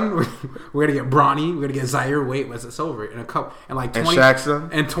Melo's son. We're going to get Bronny. We're going to get Zaire Wade. It's over in a couple. And Shaq's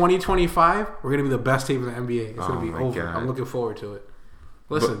son? In 2025, we're going to be the best team in the NBA. It's going to be over. God. I'm looking forward to it.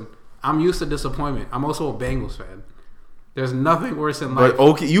 Listen, I'm used to disappointment. I'm also a Bengals fan. There's nothing worse in life. But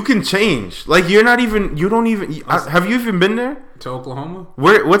okay, you can change. Like have you even been there? To Oklahoma?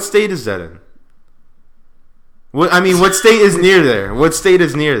 What state is that in? What state is near there? What state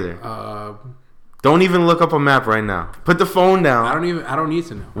is near there? Don't even look up a map right now. Put the phone down. I don't need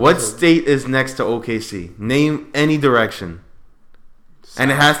to know. What state is next to OKC? Name any direction.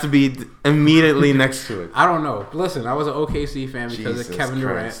 And it has to be immediately next to it. I don't know. Listen, I was an OKC fan because of Kevin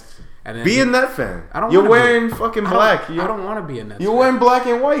Durant. And then be a Nets fan. You're wearing fucking black. I don't want to be a Nets fan. You're wearing black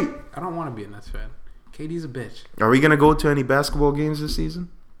and white. I don't want to be a Nets fan. KD's a bitch. Are we gonna go to any basketball games this season?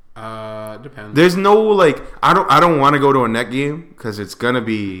 Depends. There's no I don't want to go to a Net game because it's gonna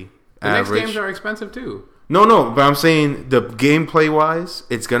be average. The next games are expensive too. No, but I'm saying the gameplay wise,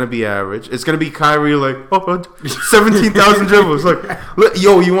 it's gonna be average. It's gonna be Kyrie 17,000 dribbles.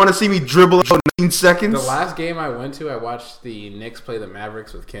 You want to see me dribble 19 seconds? The last game I went to, I watched the Knicks play the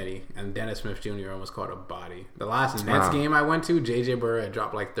Mavericks with Kenny, and Dennis Smith Jr. almost caught a body. The last Nets game I went to, JJ Barea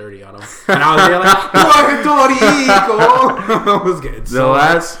dropped 30 on him, and I was there I was getting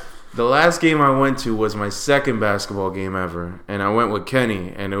The last game I went to was my second basketball game ever, and I went with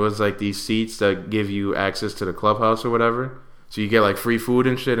Kenny, and it was these seats that give you access to the clubhouse or whatever, so you get free food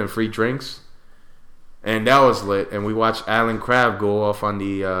and shit and free drinks, and that was lit. And we watched Alan Crabb go off on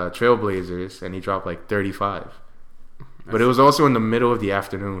the Trailblazers, and he dropped 35. But it was also in the middle of the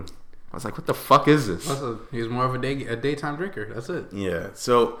afternoon. I was like, what the fuck is this? He was more of a daytime drinker. That's it. Yeah,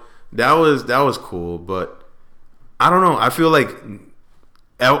 so that was cool, but I don't know. I feel like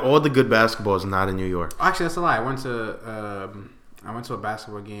all the good basketball is not in New York. Actually, that's a lie. I went to a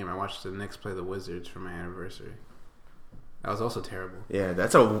basketball game. I watched the Knicks play the Wizards for my anniversary. That was also terrible. Yeah,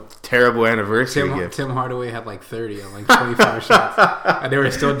 that's a terrible anniversary gift. Tim Hardaway had like 30 on like 25 shots. And they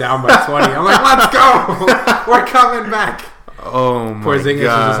were still down by 20. I'm like, let's go! We're coming back. Oh, my Porzingis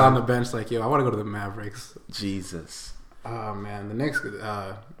God. was just on the bench like, yo, I want to go to the Mavericks. Jesus. Oh, man. The next...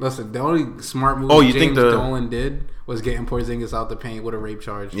 listen, the only smart move James Dolan did was getting Porzingis out the paint with a rape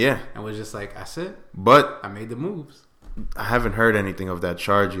charge. Yeah. And was just like, that's it. But... I made the moves. I haven't heard anything of that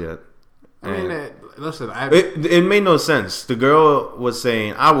charge yet. I mean, listen, it made no sense. The girl was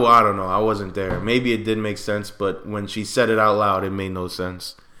saying, I don't know, I wasn't there. Maybe it did make sense, but when she said it out loud, it made no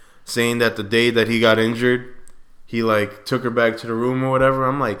sense. Saying that the day that he got injured, he like took her back to the room or whatever.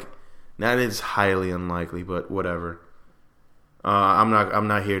 I'm like, that is highly unlikely, but whatever. I'm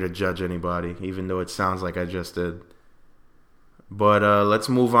not here to judge anybody, even though it sounds like I just did. But let's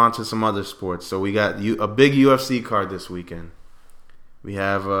move on to some other sports. So we got a big UFC card this weekend. We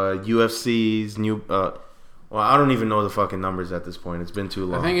have UFC's new... well, I don't even know the fucking numbers at this point. It's been too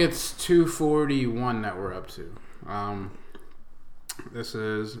long. I think it's 241 that we're up to. This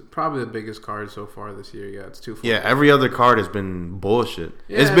is probably the biggest card so far this year. Yeah, it's 240. Yeah, every other card has been bullshit.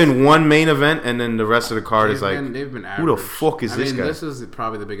 Yeah, it's been one main event, and then the rest of the card is like, they've been who the fuck is this guy? This is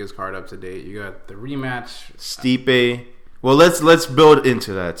probably the biggest card up to date. You got the rematch. Stipe. Well, let's build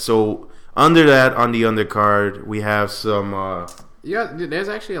into that. So, under that, on the undercard, we have some... Yeah, there's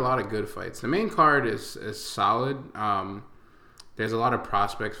actually a lot of good fights. The main card is solid. There's a lot of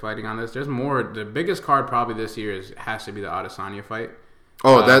prospects fighting on this. There's more. The biggest card probably this year has to be the Adesanya fight.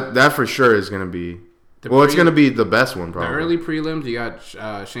 Oh, that for sure is going to be... it's going to be the best one, probably. The early prelims, you got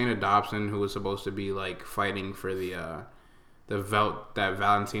Shayna Dobson, who was supposed to be like fighting for the belt that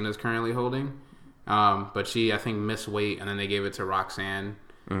Valentina's currently holding. But she, I think, missed weight, and then they gave it to Roxanne.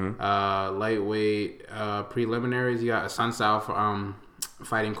 Mm-hmm. Lightweight preliminaries, you got Sun Sao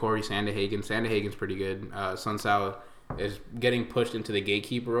fighting Corey Sandhagen. Sandhagen's pretty good. Sun Sao is getting pushed into the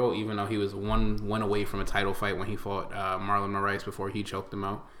gatekeeper role, even though he was one away from a title fight when he fought Marlon Moraes before he choked him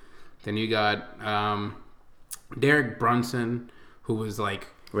out. Then you got Derek Brunson, who was like...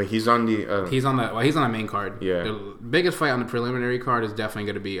 Wait, he's on the main card. Yeah. The biggest fight on the preliminary card is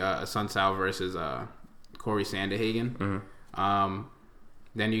definitely going to be Sun Sao versus Corey Sandhagen. Mm-hmm.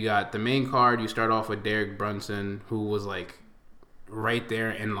 Then you got the main card. You start off with Derek Brunson, who was like right there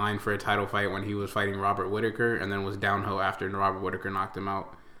in line for a title fight when he was fighting Robert Whittaker, and then was downhill after Robert Whittaker knocked him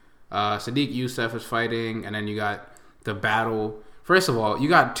out. Sadiq Youssef is fighting, and then you got the battle. First of all, you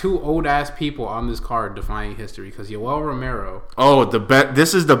got two old-ass people on this card defying history, because Yoel Romero... Oh,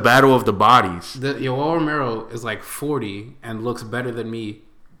 this is the battle of the bodies. Yoel Romero is like 40 and looks better than me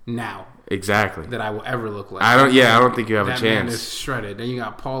now. Exactly. That I will ever look like. I don't think you have a chance. That man is shredded. Then you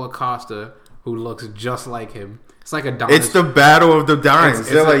got Paul Acosta, who looks just like him. It's like Adonis. It's the battle of the dimes.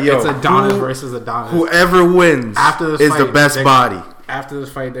 It's Adonis versus Adonis. Whoever wins is the best body. After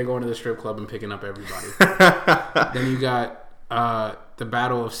this fight, they're going to the strip club and picking up everybody. Then you got the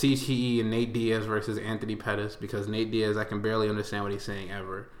battle of CTE and Nate Diaz versus Anthony Pettis, because Nate Diaz, I can barely understand what he's saying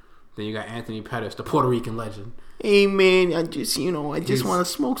ever. Then you got Anthony Pettis, the Puerto Rican legend. Hey man, I just want to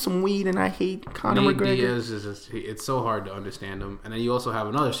smoke some weed, and I hate Conor McGregor. Nate Diaz is it's so hard to understand him. And then you also have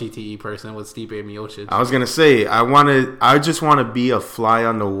another CTE person with Stipe Miocic. I was gonna say I just want to be a fly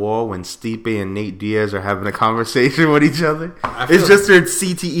on the wall when Stipe and Nate Diaz are having a conversation with each other. It's just their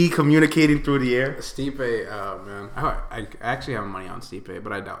CTE communicating through the air. Stipe, man, I actually have money on Stipe,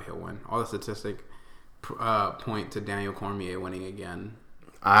 but I doubt he'll win. All the statistics point to Daniel Cormier winning again.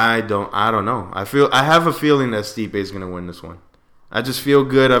 I don't know. I have a feeling that Stipe is going to win this one. I just feel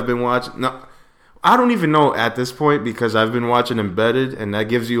good. I've been watching. No, I don't even know at this point, because I've been watching Embedded, and that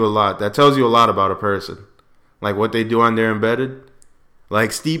gives you a lot. That tells you a lot about a person. Like what they do on their Embedded. Like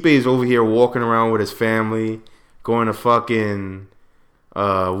Stipe is over here walking around with his family, going to fucking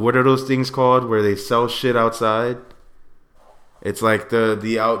what are those things called where they sell shit outside? It's like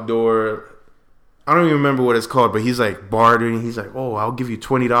the outdoor. I don't even remember what it's called, but he's like bartering. He's like, "Oh, I'll give you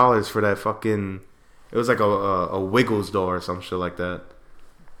 $20 for that fucking." It was like a Wiggles doll or some shit like that.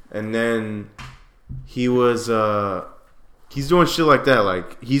 And then he was he's doing shit like that.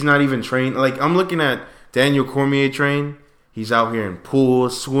 Like he's not even trained. Like I'm looking at Daniel Cormier train. He's out here in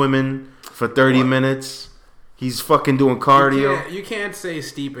pools swimming for 30 minutes. He's fucking doing cardio. You can't say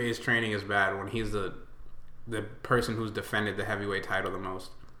Stipe's training is bad when he's the person who's defended the heavyweight title the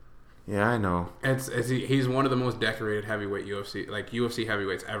most. Yeah, I know. He's one of the most decorated heavyweight UFC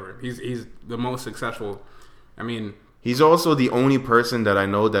heavyweights ever. He's the most successful. I mean, he's also the only person that I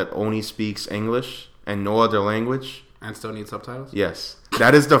know that only speaks English and no other language. And still needs subtitles? Yes.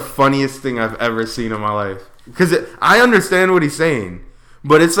 That is the funniest thing I've ever seen in my life. Because I understand what he's saying,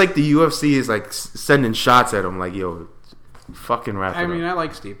 but it's like the UFC is like sending shots at him like, yo, Fucking wrap it I up. mean, I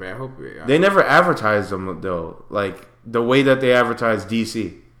like Stipe. I hope They never advertised him though, like the way that they advertised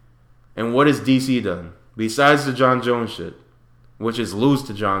DC. And what has DC done besides the John Jones shit, which is lose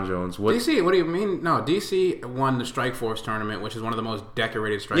to John Jones? DC? What do you mean? No, DC won the Strike Force tournament, which is one of the most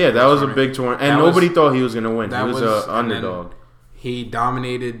decorated Strike. Yeah, Force that was tournament. a big tournament, and nobody thought he was gonna win. He was an and underdog. He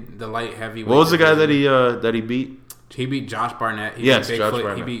dominated the light heavyweight. What was the guy that he beat? He beat Josh Barnett. Josh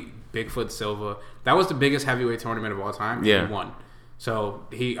Barnett. He beat Bigfoot Silva. That was the biggest heavyweight tournament of all time. Yeah. He won. So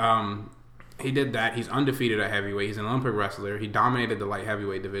he did that. He's undefeated at heavyweight. He's an Olympic wrestler. He dominated the light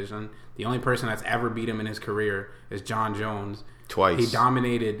heavyweight division. The only person that's ever beat him in his career is John Jones. Twice. He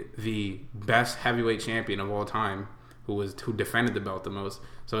dominated the best heavyweight champion of all time, who defended the belt the most.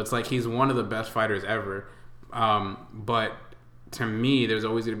 So it's like he's one of the best fighters ever. But to me, there's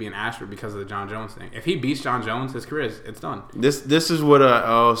always going to be an asterisk because of the John Jones thing. If he beats John Jones, his career it's done. This is what I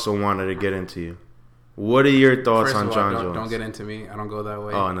also wanted to get into you. What are your thoughts on John Jones? Don't get into me. I don't go that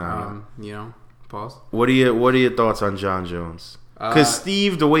way. Oh no. You know, pause. What are your thoughts on John Jones? Because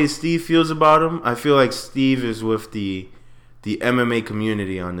Steve, the way Steve feels about him, I feel like Steve is with the MMA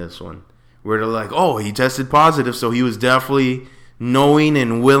community on this one, where they're like, oh, he tested positive, so he was definitely knowing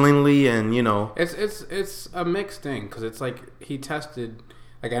and willingly, and you know, it's a mixed thing because it's like he tested.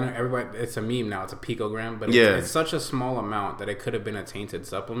 Like I know everybody, it's a meme now. It's a picogram, but it's such a small amount that it could have been a tainted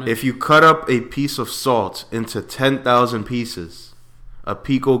supplement. If you cut up a piece of salt into 10,000 pieces, a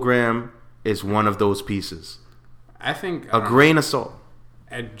picogram is one of those pieces. I think a grain of salt.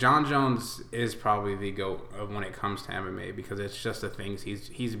 John Jones is probably the GOAT when it comes to MMA because it's just the things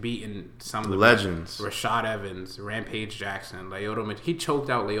he's beaten some of the legends. Rashad Evans, Rampage Jackson, he choked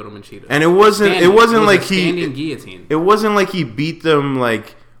out Lyoto Machida. And it wasn't like standing guillotine. It wasn't like he beat them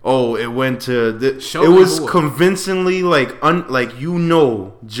like, oh, it went to it was convincingly like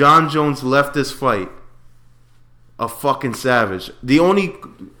John Jones left this fight a fucking savage. The only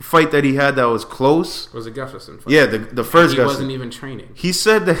fight that he had that was close was a Gustafson fight. Yeah, the first Gustafson. He wasn't even training. He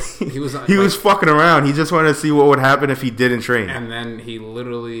said that he was fucking around. He just wanted to see what would happen if he didn't train. And then he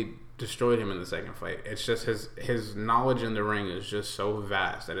literally destroyed him in the second fight. It's just his knowledge in the ring is just so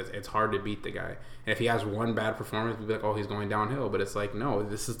vast that it's hard to beat the guy. And if he has one bad performance, we'd be like, oh, he's going downhill. But it's like, no,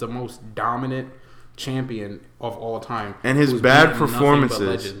 this is the most dominant champion of all time. And his bad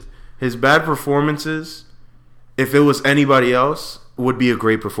performances, if it was anybody else, would be a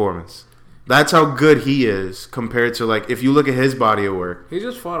great performance. That's how good he is compared to, like, if you look at his body of work. He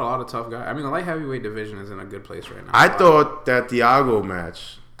just fought a lot of tough guys. I mean, the light heavyweight division is in a good place right now. I thought that Thiago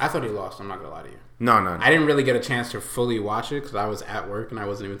match. I thought he lost. I'm not going to lie to you. No. I didn't really get a chance to fully watch it because I was at work and I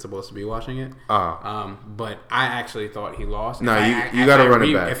wasn't even supposed to be watching it. But I actually thought he lost. No, you got to run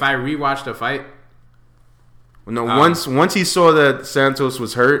it back. If I rewatched the fight. No, once he saw that Santos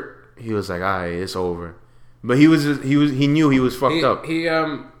was hurt, he was like, all right, it's over. But he knew he was fucked up. He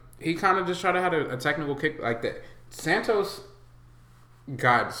kind of just tried to have a technical kick like that. Santos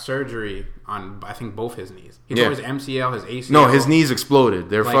got surgery on, I think, both his knees. He tore his MCL, his ACL. No, his knees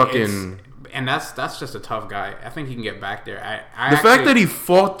exploded. They're fucking. And that's just a tough guy. I think he can get back there. The fact that he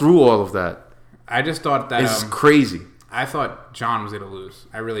fought through all of that, I just thought that is crazy. I thought John was going to lose.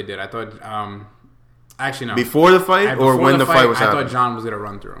 I really did. I thought. Actually, no. Before the fight or when the fight was happening? I thought John was going to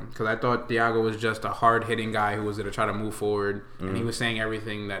run through him because I thought Thiago was just a hard-hitting guy who was going to try to move forward. Mm-hmm. And he was saying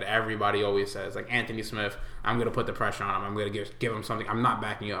everything that everybody always says. Like, Anthony Smith, I'm going to put the pressure on him. I'm going to give him something. I'm not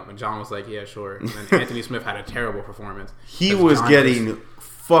backing up. And John was like, yeah, sure. And then Anthony Smith had a terrible performance. He was getting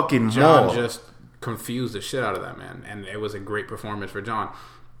fucking mauled. John just confused the shit out of that man. And it was a great performance for John.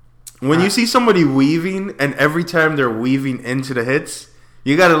 When you see somebody weaving, and every time they're weaving into the hits,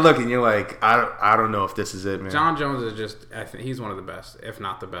 you got to look, and you're like, I don't know if this is it, man. John Jones is just, I think he's one of the best, if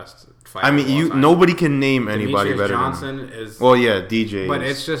not the best fighter. I mean, nobody can name anybody better Johnson than him. is. Well, yeah, DJ. But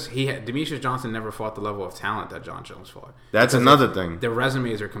it's just Demetrius Johnson never fought the level of talent that John Jones fought. That's another thing. The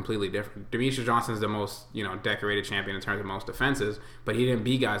resumes are completely different. Demetrius Johnson's the most decorated champion in terms of most defenses, but he didn't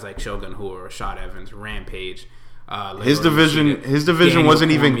beat guys like Shogun Rua, Rashad Evans, Rampage. His division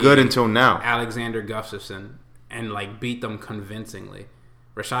wasn't even good until now. Alexander Gustafsson, and beat them convincingly.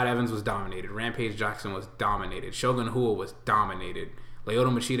 Rashad Evans was dominated. Rampage Jackson was dominated. Shogun Rua was dominated. Lyoto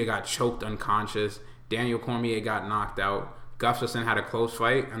Machida got choked unconscious. Daniel Cormier got knocked out. Gustafsson had a close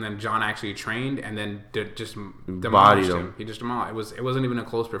fight, and then John actually trained, and then just demolished him. He just demolished. It wasn't even a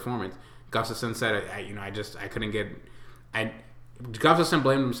close performance. Gustafsson said, I couldn't get. Gustafsson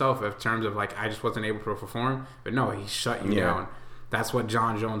blamed himself in terms of I just wasn't able to perform, but no, he shut you down. That's what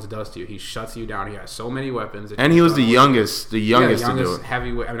John Jones does to you. He shuts you down. He has so many weapons. And he was the youngest to do it.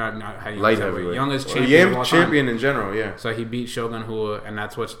 Heavyweight. I mean, not light heavyweight. Youngest champion in general, yeah. So he beat Shogun Rua, and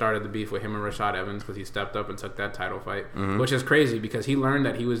that's what started the beef with him and Rashad Evans because he stepped up and took that title fight, which is crazy because he learned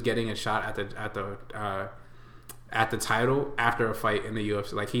that he was getting a shot at the title after a fight in the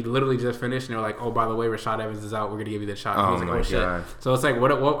UFC. Like, he literally just finished, and they were like, "Oh, by the way, Rashad Evans is out. We're gonna give you the shot." And he was like, "Oh shit!" So it's like,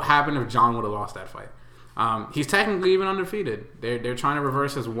 what happened if John would have lost that fight? He's technically even undefeated. They're trying to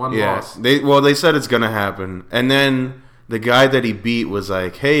reverse his one loss. They said it's gonna happen, and then the guy that he beat was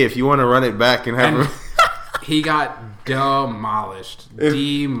like, "Hey, if you want to run it back and have," he got demolished.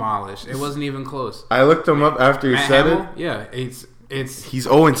 It wasn't even close. I looked him up after he said it. Yeah, he's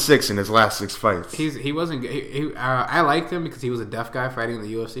 0-6 in his last 6 fights. He wasn't. I liked him because he was a deaf guy fighting in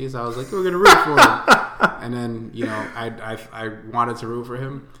the UFC. So I was like, we're gonna root for him. And then I wanted to root for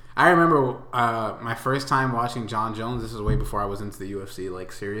him. I remember my first time watching John Jones. This was way before I was into the UFC,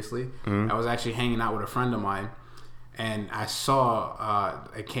 like, seriously. I was actually hanging out with a friend of mine, and I saw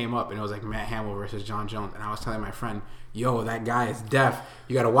it came up, and it was like Matt Hamill versus John Jones. And I was telling my friend, yo, that guy is deaf.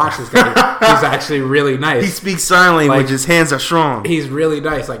 You got to watch this guy. He's actually really nice. He speaks sign language. His hands are strong. He's really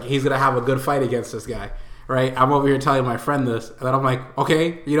nice. Like, he's going to have a good fight against this guy, right? I'm over here telling my friend this, and then I'm like,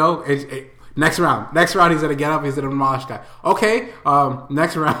 okay, next round, he's going to get up. He's going to demolish guy. Okay,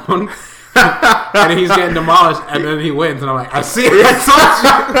 next round. And he's getting demolished, and then he wins. And I'm like, I see it.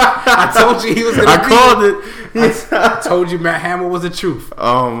 I told you he was going to called it. I told you Matt Hamill was the truth.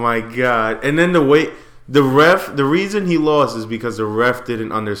 Oh, my God. And then the reason he lost is because the ref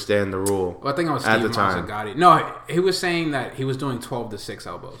didn't understand the rule. Well, I think it was Steve Mazzagatti. No, he was saying that he was doing 12-6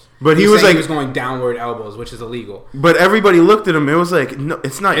 elbows. But he was going downward elbows, which is illegal. But everybody looked at him. It was like, no,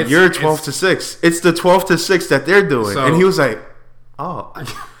 it's not your 12-6. It's the 12-6 that they're doing. And he was like, oh.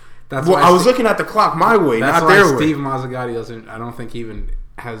 I was looking at the clock my way, not their way. Steve Mazzagatti doesn't. I don't think he even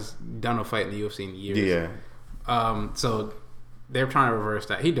has done a fight in the UFC in years. Yeah. So they're trying to reverse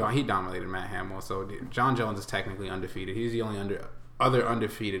that. He dominated Matt Hamill. So John Jones is technically undefeated. He's the only other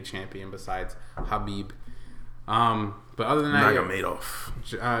undefeated champion besides Khabib. But other than that,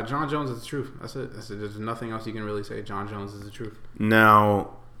 Nurmagomedov. John Jones is the truth. That's it. There's nothing else you can really say. John Jones is the truth.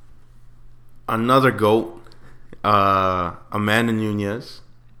 Now, another GOAT, Amanda Nunes.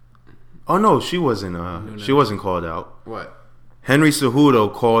 Oh no, she wasn't. She wasn't called out. What? Henry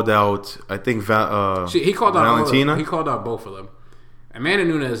Cejudo called out. I think he called out Valentina. He called out both of them. Amanda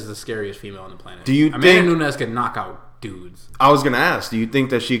Nunes is the scariest female on the planet. Do you Amanda think Nunes can knock out dudes? I was gonna ask. Do you think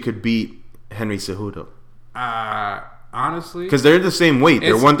that she could beat Henry Cejudo? Honestly, because they're the same weight.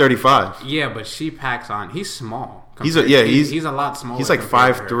 They're 135. Yeah, but she packs on. He's small. He's a lot smaller. He's like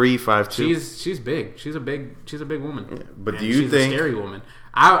 5'3", 5'2". She's big. She's a big woman. Yeah, but do you think she's a scary woman?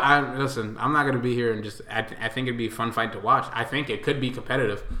 I listen. I'm not gonna be here and just. I think it'd be a fun fight to watch. I think it could be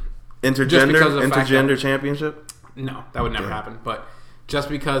competitive. Intergender championship? No, that would never happen. But just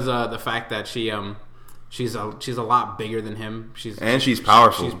because the fact that she's a lot bigger than him. She's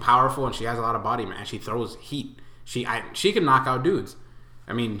powerful. She's powerful and she has a lot of body, man. She throws heat. She can knock out dudes.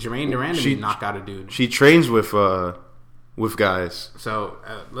 I mean, Jermaine Durandamy knocked out a dude. She trains with guys. So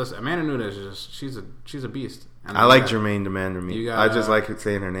listen, Amanda Nunes she's a beast. I like Jermaine Durandamy. I just like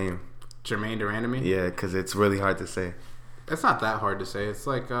saying her name. Jermaine Durandamy? Yeah, because it's really hard to say. It's not that hard to say. It's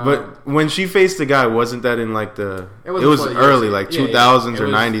like... but when she faced the guy, wasn't that in like the... It was early, like 2000s or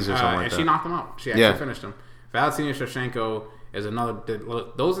 90s or something like that. And she knocked him out. She actually finished him. Valentina Shevchenko is another...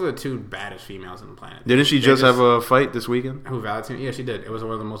 Those are the two baddest females on the planet. Didn't she just have a fight this weekend? Who, Valentina? Yeah, she did. It was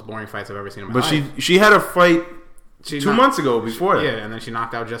one of the most boring fights I've ever seen in my life. But she had a fight 2 months ago before that. Yeah, and then she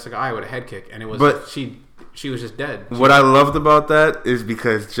knocked out Jessica Ai with a head kick. And it was... But she was just dead. What I loved about that is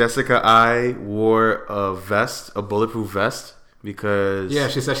because Jessica Ai wore a bulletproof vest. Because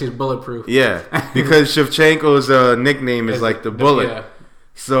she said she's bulletproof. Yeah, because Shevchenko's nickname is like the bullet. Yeah.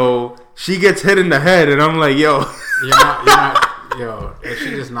 So she gets hit in the head, and I'm like, yo, you're not, yo. And she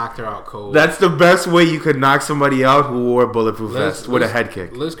just knocked her out cold. That's the best way you could knock somebody out who wore a bulletproof vest with a head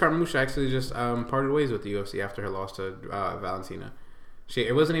kick. Liz Carmouche actually just parted ways with the UFC after her loss to Valentina.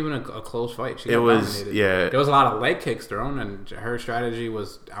 It wasn't even a close fight. She got dominated. Yeah. There was a lot of leg kicks thrown, and her strategy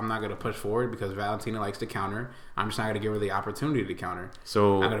was, I'm not going to push forward because Valentina likes to counter. I'm just not going to give her the opportunity to counter.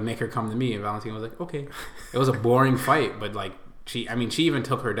 So I'm going to make her come to me. And Valentina was like, okay. It was a boring fight, but like she even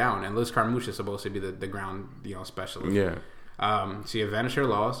took her down. And Liz Carmouche is supposed to be the ground specialist. Yeah. She avenged her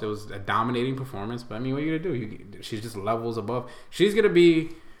loss. It was a dominating performance. But I mean, what are you going to do? She's just levels above. She's going to be.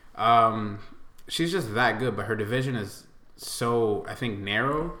 She's just that good, but her division is so, I think,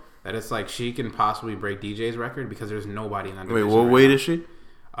 narrow that it's like she can possibly break DJ's record because there's nobody in that division. Wait, what weight is she?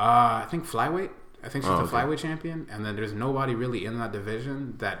 I think flyweight. I think she's the flyweight champion, and then there's nobody really in that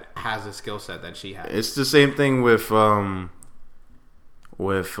division that has the skill set that she has. It's the same thing with Amanda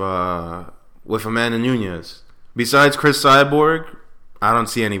Nunes. Besides Chris Cyborg, I don't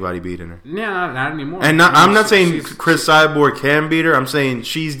see anybody beating her. Yeah, not anymore. And I'm not saying Chris Cyborg can beat her. I'm saying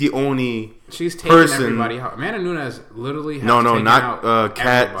she's the only she's taking everybody out. Amanda Nunes literally has taken out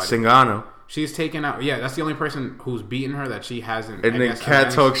Kat Zingano. She's taken out. Yeah, that's the only person who's beaten her that she hasn't. And then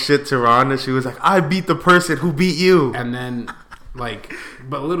Kat talked shit to Ronda. She was like, "I beat the person who beat you." And then,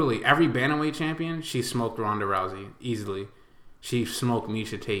 but literally every bantamweight champion, she smoked Ronda Rousey easily. She smoked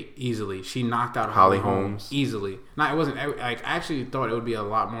Miesha Tate easily. She knocked out Holly Holmes easily. No, it wasn't. I actually thought it would be a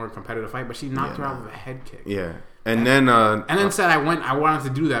lot more competitive fight, but she knocked her out with a head kick. Yeah. And then said I wanted to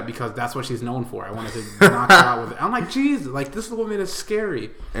do that because that's what she's known for. I wanted to knock her out with it. I'm like, geez, this is what made it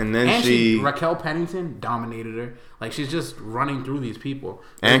scary. And then Raquel Pennington dominated her. Like, she's just running through these people.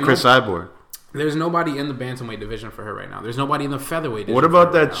 And Chris Cyborg. There's nobody in the bantamweight division for her right now. There's nobody in the featherweight division. What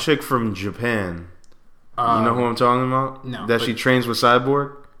about that chick from Japan? You know who I'm talking about? No. That she trains with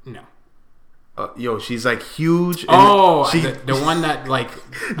Cyborg? No. Yo, she's like huge. The one that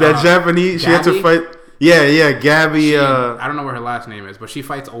that Japanese. Gabby? She had to fight. Yeah, Gabby. I don't know what her last name is, but she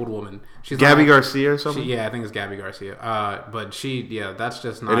fights old woman. She's Gabby Garcia or something. I think it's Gabby Garcia. But that's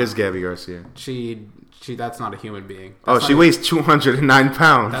just not. It is Gabby Garcia. That's not a human being. She weighs 209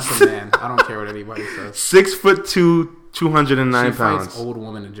 pounds. That's a man. I don't care what anybody says. 6'2", 209 pounds. She fights old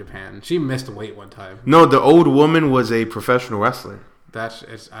woman in Japan. She missed weight one time. No, the old woman was a professional wrestler.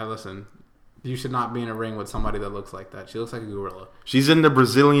 Listen. You should not be in a ring with somebody that looks like that. She looks like a gorilla. She's in the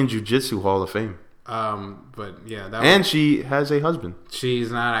Brazilian Jiu-Jitsu Hall of Fame. But yeah, and she has a husband.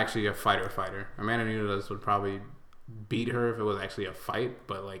 She's not actually a fighter. Amanda Nunes would probably beat her if it was actually a fight.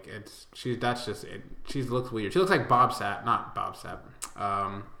 But that's just it. She looks weird. She looks like Bob Sapp, not Bob Sapp.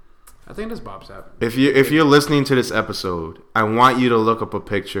 I think it's Bob Sapp. If you're listening to this episode, I want you to look up a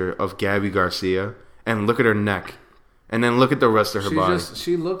picture of Gabby Garcia and look at her neck. And then look at the rest of her body.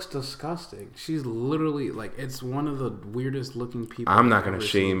 She looks disgusting. She's literally it's one of the weirdest looking people. I'm not gonna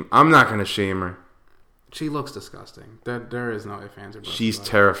shame her. She looks disgusting. There is no ifs, ands, or buts. She's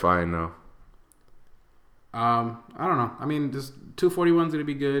terrifying though. I don't know. I mean, this 241's gonna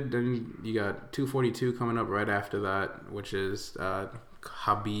be good. Then you got 242 coming up right after that, which is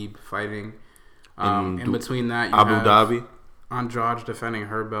Khabib fighting. In between that, you Abu Dhabi. Andrade defending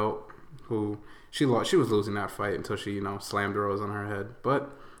her belt, who. She was losing that fight until she, slammed Rose on her head. But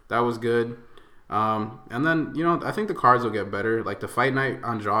that was good. And then, I think the cards will get better. Like the fight night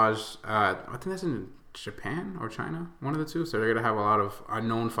Andrade, I think that's in Japan or China, one of the two. So they're going to have a lot of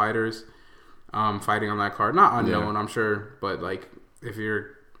unknown fighters fighting on that card. Not unknown, I'm sure. But, if you're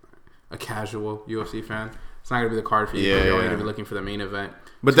a casual UFC fan, it's not going to be the card for you. You're only going to be looking for the main event.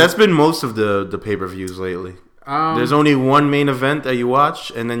 But that's been most of the pay-per-views lately. There's only one main event that you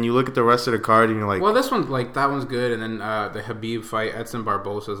watch, and then you look at the rest of the card, and you're like... Well, this one, that one's good, and then the Khabib fight, Edson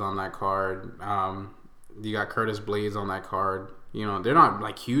Barbosa's on that card. You got Curtis Blades on that card. They're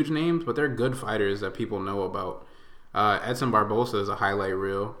not, huge names, but they're good fighters that people know about. Edson Barbosa is a highlight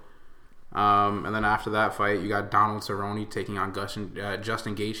reel. And then after that fight, you got Donald Cerrone taking on Justin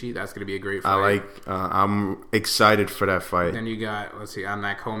Gaethje. That's going to be a great fight. I'm excited for that fight. Then you got, on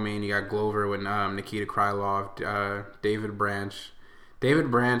that co-main, you got Glover with Nikita Krylov, David Branch.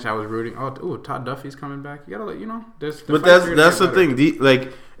 David Branch, I was rooting. Oh, Todd Duffy's coming back. You gotta there's. But that's the thing.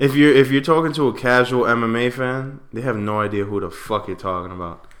 If you're talking to a casual MMA fan, they have no idea who the fuck you're talking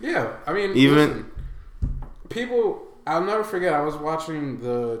about. Yeah, I mean, people. I'll never forget. I was watching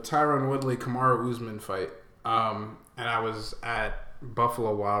the Tyron Woodley Kamaru Usman fight, and I was at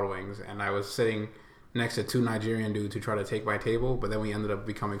Buffalo Wild Wings, and I was sitting next to two Nigerian dudes who tried to take my table, but then we ended up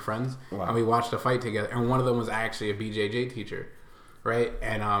becoming friends, and we watched the fight together. And one of them was actually a BJJ teacher, right?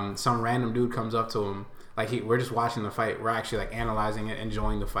 And some random dude comes up to him, we're just watching the fight. We're actually analyzing it,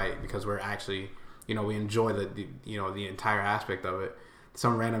 enjoying the fight because we're actually, we enjoy the entire aspect of it.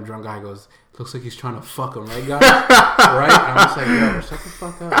 Some random drunk guy goes, looks like he's trying to fuck him, right, guys? Right? And I'm just like, yo, shut the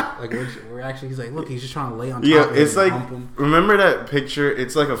fuck up. We're actually, he's like, look, he's just trying to lay on top of him. It's remember that picture?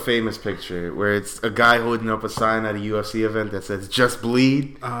 It's like a famous picture where it's a guy holding up a sign at a UFC event that says, just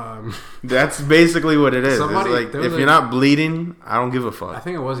bleed. That's basically what it is. If you're not bleeding, I don't give a fuck. I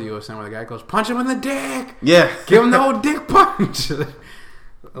think it was a UFC where the guy goes, punch him in the dick. Yeah. Give him the old dick punch.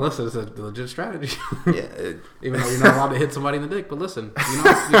 Listen, it's a legit strategy. Yeah. Even though you're not allowed to hit somebody in the dick. But listen, you do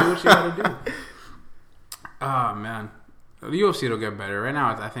what you gotta do. Oh, man. The UFC will get better. Right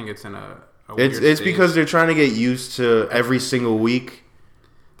now, I think it's in a weird It's stage. because they're trying to get used to every single week.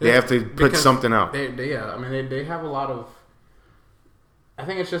 They have to put something out. They have a lot of... I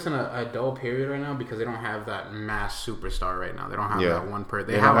think it's just in a dull period right now because they don't have that mass superstar right now. They don't have that one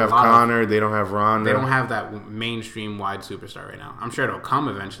person. They don't have Connor. They don't have Ronda. They don't have that mainstream wide superstar right now. I'm sure it'll come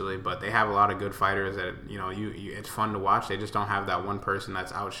eventually, but they have a lot of good fighters that it's fun to watch. They just don't have that one person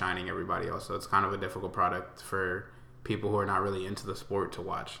that's outshining everybody else. So it's kind of a difficult product for people who are not really into the sport to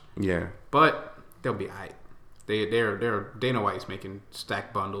watch. Yeah, but they'll be alright. They're Dana White's making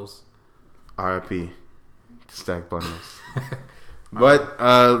stack bundles. RIP, stack bundles. But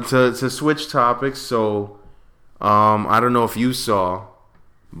to switch topics, so I don't know if you saw,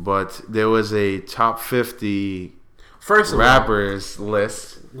 but there was a top 50 rappers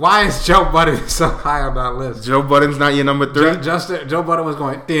list. Why is Joe Budden so high on that list? Joe Budden's not your number 3? Joe Budden was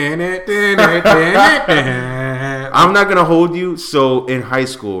going. I'm not gonna hold you. So in high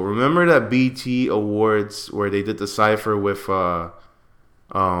school, remember that BT Awards where they did the cipher with Slaughterhouse?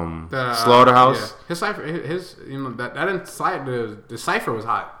 Yeah. His cipher, the cipher was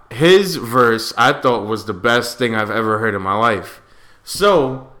hot. His verse I thought was the best thing I've ever heard in my life.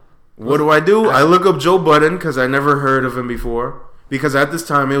 So what do? I look up Joe Budden because I never heard of him before. Because at this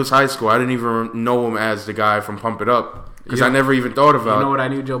time it was high school. I didn't even know him as the guy from Pump It Up because I never even thought about. You know what I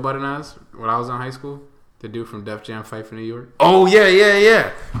knew Joe Budden as when I was in high school? The dude from Def Jam Fight for New York. Oh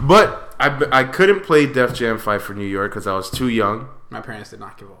yeah. But I couldn't play Def Jam Fight for New York because I was too young. My parents did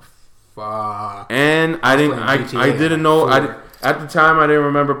not give a fuck. And I didn't know. At the time, I didn't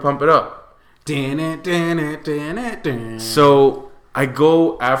remember Pump It Up. So I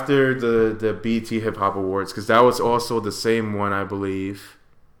go after the BT Hip Hop Awards because that was also the same one, I believe.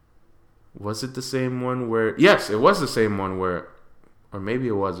 Was it the same one where? Yes, it was the same one where, or maybe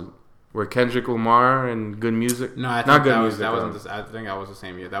it wasn't. Where Kendrick Lamar and Good Music? No, I think I think that was the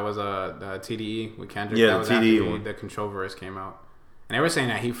same year. That was the TDE with Kendrick. Yeah, that was the TDE one. The Control verse came out. And they were saying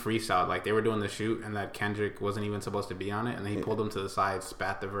that he freestyled. Like, they were doing the shoot and that Kendrick wasn't even supposed to be on it. And then he pulled him to the side,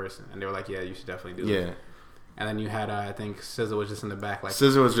 spat the verse. And they were like, yeah, you should definitely do that. Yeah. And then you had, I think, SZA was just in the back. Like,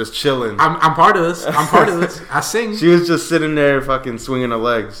 SZA was just chilling. I'm part of this. I sing. She was just sitting there fucking swinging her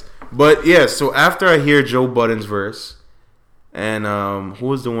legs. But, yeah, so after I hear Joe Budden's verse, and who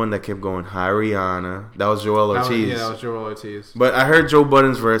was the one that kept going? Hi, Rihanna. That was Joel Ortiz. That was Joel Ortiz. But I heard Joe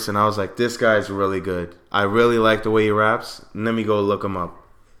Budden's verse, and I was like, this guy's really good. I really like the way he raps. Let me go look him up.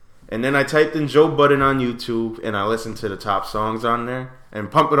 And then I typed in Joe Budden on YouTube, and I listened to the top songs on there,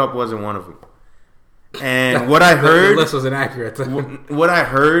 and Pump It Up wasn't one of them. And what I heard... the list was inaccurate. What I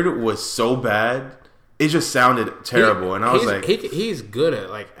heard was so bad, it just sounded terrible. And I was like... He's good at,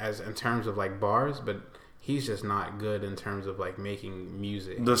 like, in terms of, like, bars, but... He's just not good in terms of like making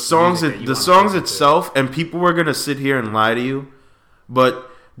music. The songs itself, and people were gonna sit here and lie to you, but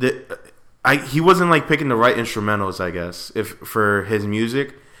he wasn't like picking the right instrumentals, I guess, for his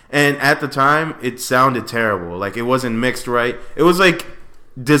music. And at the time, it sounded terrible. Like it wasn't mixed right. It was like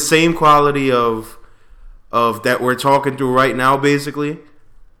the same quality of that we're talking through right now, basically,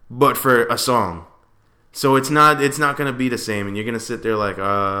 but for a song. So it's not gonna be the same, and you're gonna sit there like,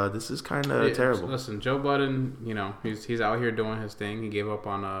 this is kind of terrible. Listen, Joe Budden, he's out here doing his thing. He gave up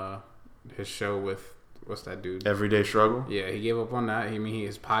on his show with what's that dude? Everyday Struggle. Yeah, he gave up on that.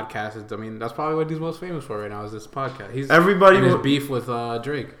 His podcast is. That's probably what he's most famous for right now is this podcast. His beef with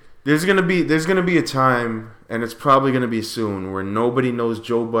Drake. There's gonna be a time, and it's probably gonna be soon, where nobody knows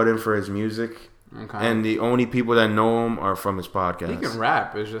Joe Budden for his music, and the only people that know him are from his podcast. He can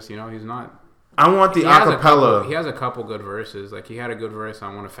rap. It's just he's not. I want the acapella. He has a couple good verses. Like he had a good verse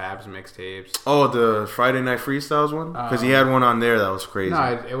on one of Fab's mixtapes. Oh, the Friday Night Freestyles one? Because he had one on there that was crazy.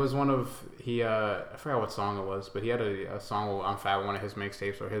 No, it was one of I forgot what song it was, but he had a song on Fab, one of his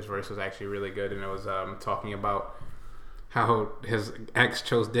mixtapes, where his verse was actually really good, and it was talking about how his ex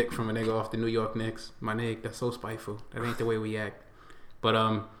chose dick from a nigga off the New York Knicks. My nigga, that's so spiteful. That ain't the way we act. But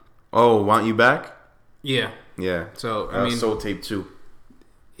Want You Back? Yeah. So I mean, Soul Tape 2.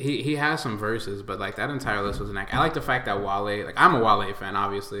 He has some verses, but like that entire list was an act. I like the fact that Wale, like I'm a Wale fan,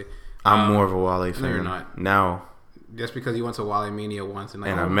 obviously. I'm more of a Wale fan. No, you're not. Now. Just because you went to Wale Mania once and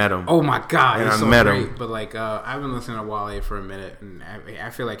I met him. Oh my god, he's so great. But like I've been listening to Wale for a minute, and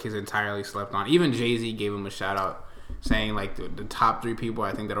I feel like he's entirely slept on. Even Jay-Z gave him a shout out, saying like the top 3 people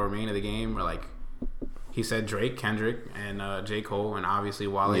I think that'll remain in the game are like. He said Drake, Kendrick, and J. Cole, and obviously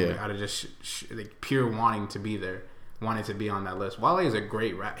Wale out of just like pure wanting to be there. Wanted to be on that list. Wale is a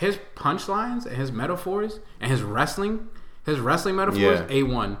great rap. His punchlines and his metaphors and his wrestling metaphors,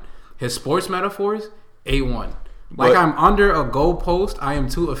 A1. His sports metaphors, A1. Like I'm under a goalpost. I am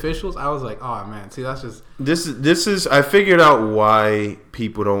 2 officials. I was like, oh man, see that's just this is. I figured out why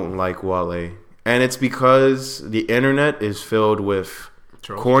people don't like Wale, and it's because the internet is filled with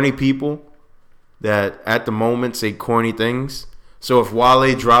corny people that at the moment say corny things. So if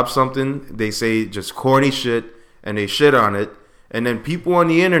Wale drops something, they say just corny shit and they shit on it. And then people on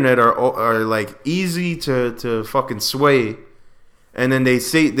the internet are like easy to fucking sway. And then they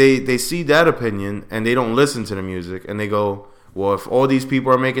say they see that opinion and they don't listen to the music. And they go, well, if all these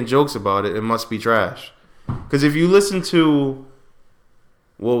people are making jokes about it, it must be trash. Because if you listen to,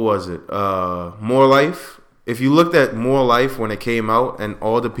 what was it? More Life. If you looked at More Life when it came out and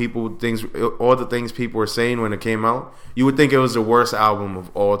all the things people were saying when it came out, you would think it was the worst album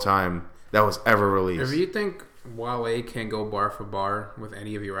of all time that was ever released. If you think Wale can't go bar for bar with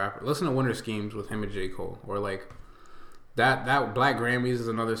any of your rappers, listen to Winter Schemes with him and J. Cole. Or like that Black Grammys is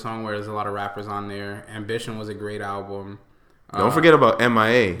another song where there's a lot of rappers on there. Ambition was a great album. Don't forget about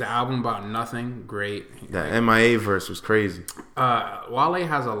MIA. The album about nothing, great. That MIA verse was crazy. Wale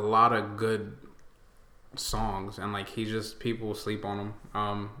has a lot of good songs, and like people sleep on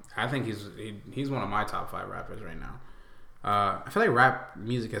him. I think he's one of my top 5 rappers right now. I feel like rap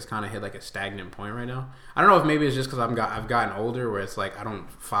music has kind of hit like a stagnant point right now. I don't know if maybe it's just because I've gotten older, where it's like I don't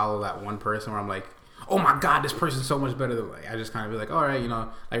follow that one person where I'm like, oh my god, this person's so much better than like. I just kind of be like, all right,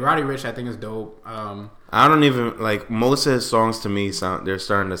 like Roddy Ricch, I think is dope. I don't even like most of his songs to me they're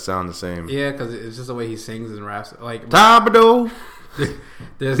starting to sound the same. Yeah, because it's just the way he sings and raps. Like Tabado.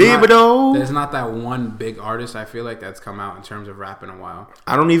 there's not that one big artist I feel like that's come out in terms of rap in a while.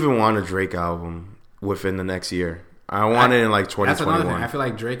 I don't even want a Drake album within the next year. I want it in like 2021. That's another thing. I feel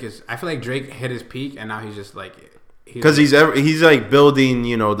like Drake hit his peak and now he's just like, because he's like building,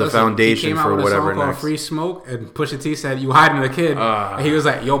 the foundation for whatever next. Free Smoke, and Pusha T said, "You hiding the kid," and he was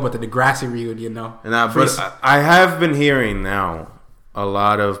like, "Yo, but the Degrassi reunion, And I have been hearing now a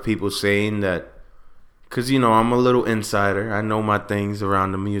lot of people saying that. Because, I'm a little insider. I know my things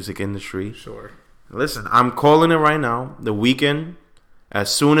around the music industry. Sure. Listen, I'm calling it right now. The Weeknd,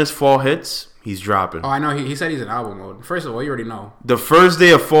 as soon as fall hits, he's dropping. Oh, I know. He said he's in album mode. First of all, you already know. The first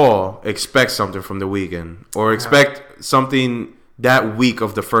day of fall, expect something from The Weeknd. Or expect something that week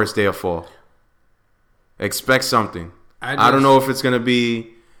of the first day of fall. Expect something. I don't know if it's going to be...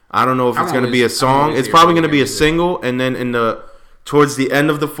 I don't know if it's going to be a song. It's probably going to be a single. And then towards the end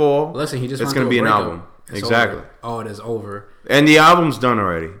of the fall, listen, it's going to be an album. Exactly. Over. Oh, it is over. And the album's done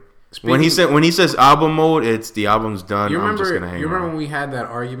already. When he says album mode, it's the album's done. I'm just gonna hang You remember when we had that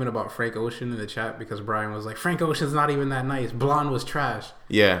argument about Frank Ocean in the chat because Brian was like, Frank Ocean's not even that nice. Blonde was trash.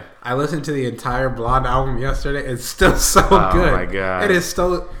 Yeah. I listened to the entire Blonde album yesterday. It's still so good. Oh my god. It is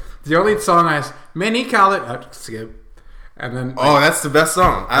still the only song Many call it skip. And then that's the best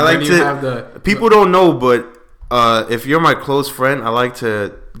song. I like to people don't know, but if you're my close friend, I like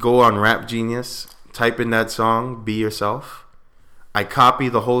to go on Rap Genius. Type in that song, Be Yourself. I copy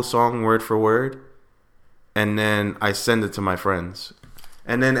the whole song word for word, and then I send it to my friends.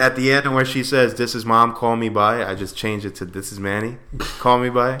 And then at the end where she says, "This is Mom, call me by," I just change it to "This is Manny, call me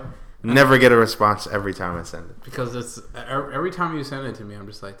by." Never get a response every time I send it. Because every time you send it to me, I'm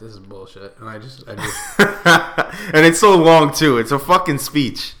just like, this is bullshit. And I just and it's so long, too. It's a fucking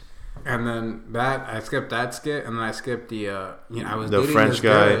speech. And then I skipped that skit, and then I skipped the I was the dating French this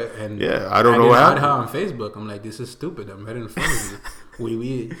guy. Girl, and yeah, I don't know what happened. Her on Facebook. I'm like, this is stupid. I'm right in front of you.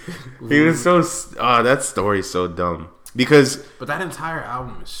 We. He was so. That story's so dumb because. But that entire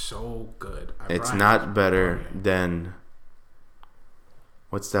album is so good. It's not better than.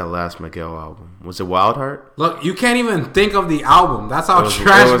 What's that last Miguel album? Was it Wild Heart? Look, you can't even think of the album. That's how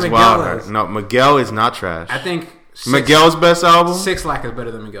trash Miguel is. No, Miguel is not trash. I think Miguel's best album. 6 Lack is better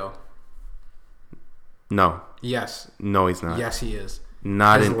than Miguel. No. Yes. No, he's not. Yes, he is.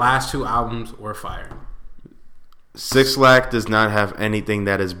 His last 2 albums were fire. 6 Lack does not have anything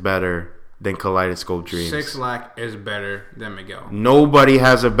that is better than Kaleidoscope Dreams. 6 Lack is better than Miguel. Nobody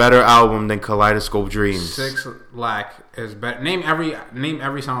has a better album than Kaleidoscope Dreams. 6 Lack is better. Name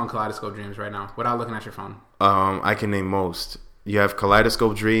every song on Kaleidoscope Dreams right now without looking at your phone. I can name most. You have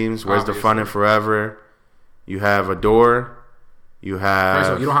Kaleidoscope Dreams. Where's the Fun in Forever? You have Adore. You have. First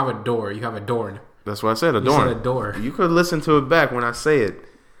of all, you don't have a door. You have Adorn. That's what I said. Adorn. You said Adore. You could listen to it back when I say it.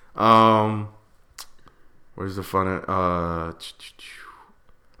 Where's the fun?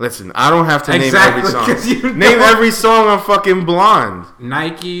 Listen, I don't have to name every song. Name every song on fucking Blonde.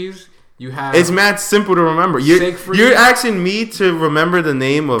 Nikes. You have. It's mad simple to remember. You're asking me to remember the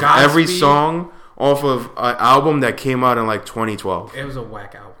name of every song off of an album that came out in like 2012. It was a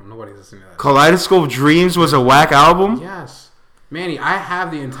whack album. Nobody's listening to that. Kaleidoscope Dreams was a whack album? Yes. Manny, I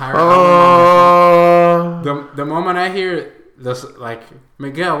have the entire album. The moment I hear this, like,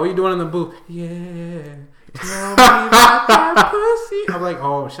 Miguel, what are you doing in the booth? Yeah. Tell me about that pussy. I'm like,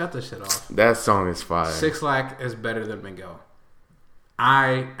 oh, shut this shit off. That song is fire. 6 Lack is better than Miguel.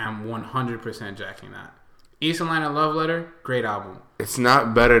 I am 100% jacking that. East Atlanta Love Letter, great album. It's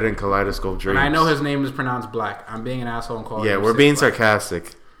not better than Kaleidoscope Dreams. And I know his name is pronounced Black. I'm being an asshole and calling him we're being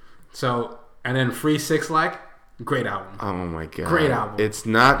sarcastic. So, and then Free Six Like, great album. Oh my god. Great album. It's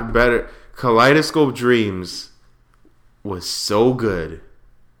not better. Kaleidoscope Dreams was so good.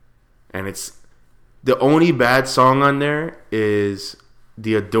 And it's the only bad song on there is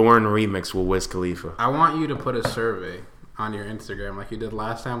the Adorn remix with Wiz Khalifa. I want you to put a survey on your Instagram like you did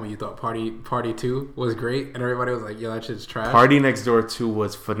last time when you thought Party 2 was great and everybody was like, yo, that shit's trash. Party Next Door 2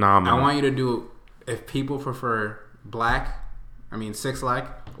 was phenomenal. I want you to do, if people prefer Six Like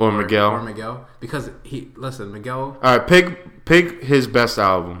or Miguel. Because Miguel. All right, pick his best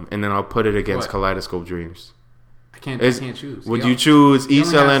album and then I'll put it against Kaleidoscope Dreams. I can't choose. Would you choose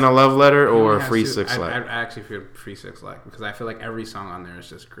East Atlanta Love Letter or Free Six Like? I actually feel Free Six Like because I feel like every song on there is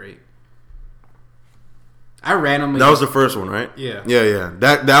just great. I randomly. That was the first one, right? Yeah. Yeah.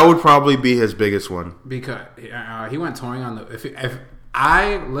 That would probably be his biggest one because he went touring on the. If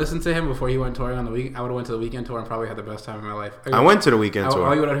I listened to him before he went touring on the week, I would have went to the Weekend tour and probably had the best time of my life. I went to the Weekend tour.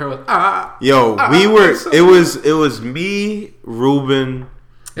 All you would have heard was It was me, Ruben,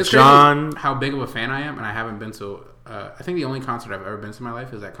 it's John. Crazy how big of a fan I am, and I haven't been to. I think the only concert I've ever been to in my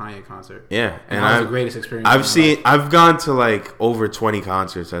life is that Kanye concert. Yeah, and that was the greatest experience. I've gone to like over 20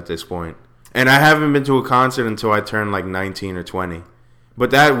 concerts at this point. And I haven't been to a concert until I turned like 19 or 20.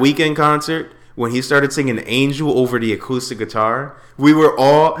 But that Weekend concert, when he started singing Angel over the acoustic guitar,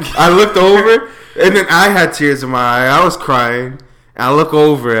 I looked over, and then I had tears in my eye. I was crying. And I look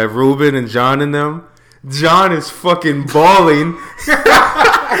over at Ruben and John and them. John is fucking bawling.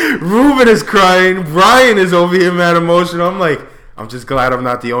 Ruben is crying. Brian is over here mad emotional. I'm like, I'm just glad I'm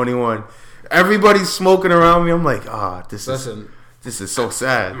not the only one. Everybody's smoking around me. I'm like, this is so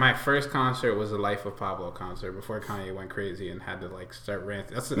sad. My first concert was the Life of Pablo concert before Kanye went crazy and had to like start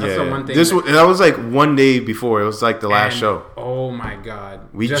ranting. That's the one thing. That was like one day before. It was like the last show. Oh my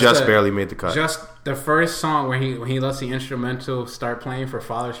god! We just barely made the cut. Just the first song when he lets the instrumental start playing for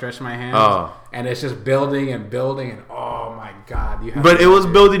 "Father Stretch My Hands," and it's just building and building, and oh my god! But it was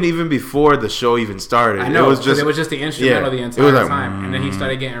building even before the show even started. I know. It was just the instrumental the entire time, and then he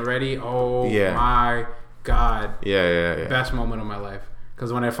started getting ready. Oh my god! Yeah. Best moment of my life.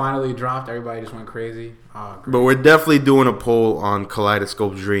 Because when it finally dropped, everybody just went crazy. Oh, great. But we're definitely doing a poll on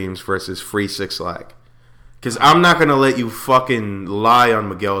Kaleidoscope Dreams versus Free Six Like. Because I'm not going to let you fucking lie on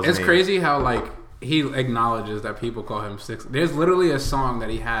Miguel's name. It's crazy how, like, he acknowledges that people call him Six. There's literally a song that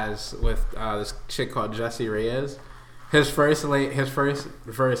he has with this chick called Jessie Reyes. His first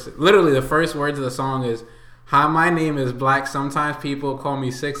verse, literally the first words of the song is, "Hi, my name is Black. Sometimes people call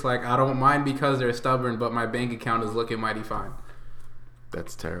me Six Like. I don't mind because they're stubborn, but my bank account is looking mighty fine."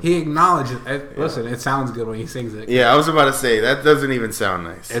 That's terrible. He acknowledges it. Listen, it sounds good when he sings it. Yeah, I was about to say, that doesn't even sound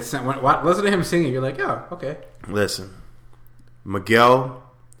nice. Listen to him singing. You're like, yeah, okay. Listen, Miguel,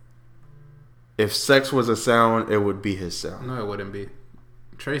 if sex was a sound, it would be his sound. No, it wouldn't be.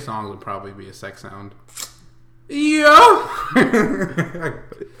 Trey Songz would probably be a sex sound. Yo!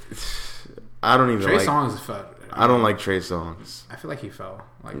 I don't even Trey like... Songz fell. I don't like Trey Songz. I feel like he fell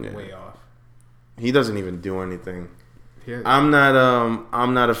way off. He doesn't even do anything. Yeah. I'm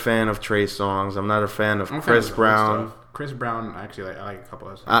not a fan of Trey Songz. I'm not a fan of Chris Brown. Chris Brown, actually, I like a couple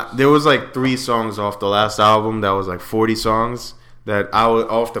of songs. There was like 3 songs off the last album that was like 40 songs that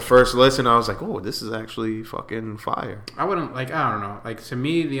off the first listen, I was like, oh, this is actually fucking fire. I wouldn't I don't know. Like, to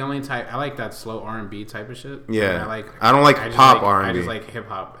me, the only type, I like that slow R&B type of shit. Yeah. I don't like pop R&B. I just like hip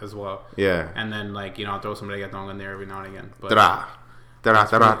hop as well. Yeah. And then, like, I'll throw some reggaeton in there every now and again. But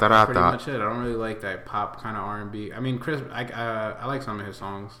that's pretty much it. I don't really like that pop kind of R&B. I mean, Chris, I like some of his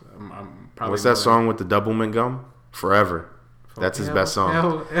songs. What's that song with the Doublemint gum? Forever. That's his best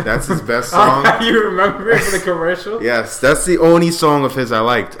song. That's his best song. You remember it for the commercial? Yes, that's the only song of his I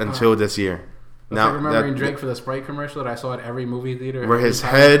liked until this year. Now, like remembering Drake for the Sprite commercial that I saw at every movie theater. Where his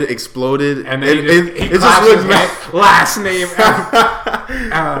head exploded. And then he just looked back. Last name.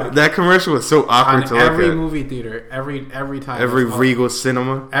 That commercial was so awkward to look at. Every movie theater. Every time. Every Regal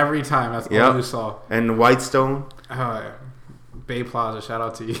Cinema. Every time. That's all you saw. And Whitestone. Bay Plaza. Shout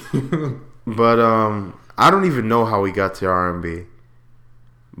out to you. But I don't even know how we got to R&B.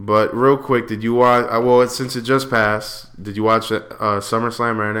 But real quick, did you watch... well, since it just passed, did you watch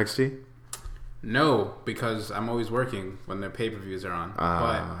SummerSlam or NXT? No, because I'm always working when the pay-per-views are on. But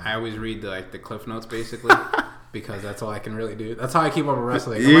I always read the Cliff Notes, basically, because that's all I can really do. That's how I keep up with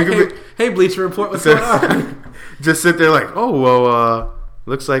wrestling. I'm like, hey, Bleacher Report, what's going on? Just sit there like, oh, well,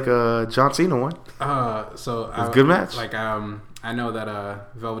 looks like John Cena won. So it was a good match. Like, I know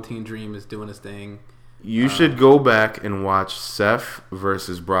that Velveteen Dream is doing his thing. You should go back and watch Seth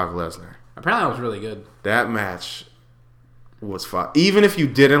versus Brock Lesnar. Apparently, that was really good. That match was fun. Even if you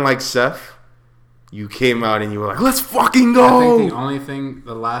didn't like Seth, you came out and you were like, "Let's fucking go!" I think the only thing,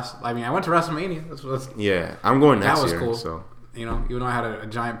 I went to WrestleMania. Yeah, I'm going next year. That was cool. So. Even though I had a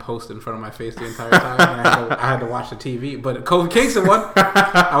giant post in front of my face the entire time, and I had to watch the TV. But Kofi Kingston won.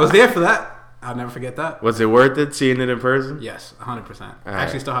 I was there for that. I'll never forget that. Was it worth it seeing it in person? Yes, 100%. I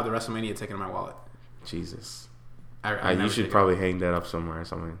actually still have the WrestleMania ticket in my wallet. Jesus. You should probably hang that up somewhere or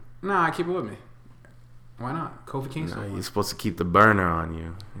something. Nah, I keep it with me. Why not? Kofi Kingston. Nah, you're supposed to keep the burner on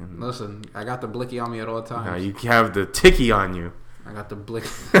you. Listen, I got the blicky on me at all times. Nah, you have the ticky on you. I got the blicky.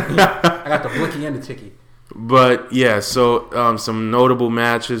 I got the blicky and the ticky. But yeah, so some notable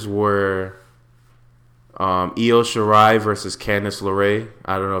matches were Io Shirai versus Candice LeRae.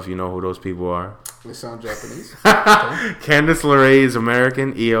 I don't know if you know who those people are. They sound Japanese. Candice LeRae is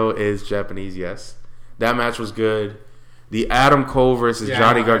American. Io is Japanese. Yes, that match was good. The Adam Cole versus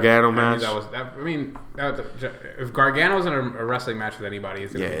Johnny Gargano match. If Gargano's in a wrestling match with anybody,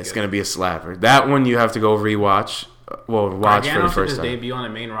 it's going to be a slapper. That one you have to go rewatch. Watch Gargano for the first time. Debut on the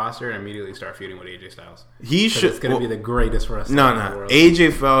main roster and immediately start feuding with AJ Styles. He should. It's going to be the greatest wrestler in the world.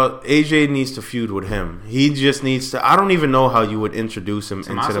 AJ needs to feud with him. He just needs to. I don't even know how you would introduce him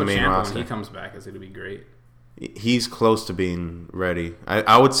into the main roster. When he comes back, it's going to be great. He's close to being ready.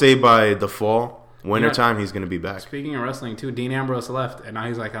 I would say by the fall, wintertime, he's going to be back. Speaking of wrestling too, Dean Ambrose left, and now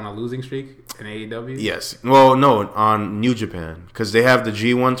he's like on a losing streak in AEW. Yes. Well, no, on New Japan because they have the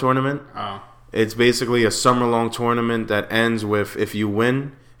G1 tournament. Oh. It's basically a summer-long tournament that ends with if you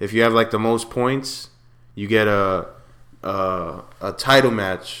win, if you have like the most points, you get a title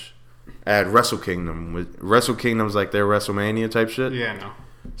match at Wrestle Kingdom. Wrestle Kingdom's like their WrestleMania type shit. Yeah, no.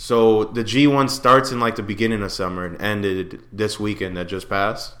 So the G1 starts in like the beginning of summer and ended this weekend that just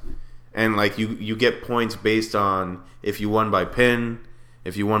passed. And like you get points based on if you won by pin,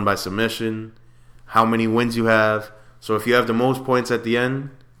 if you won by submission, how many wins you have. So if you have the most points at the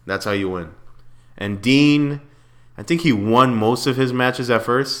end, that's how you win. And Dean, I think he won most of his matches at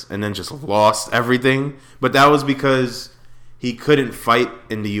first and then just lost everything. But that was because he couldn't fight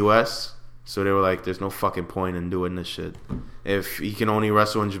in the U.S. So they were like, there's no fucking point in doing this shit. If he can only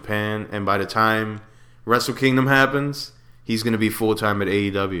wrestle in Japan, and by the time Wrestle Kingdom happens, he's going to be full-time at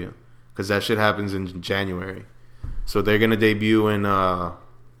AEW. Because that shit happens in January. So they're going to debut in, October,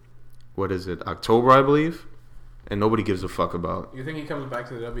 I believe? And nobody gives a fuck about. You think he comes back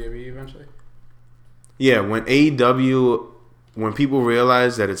to the WWE eventually? Yeah, when people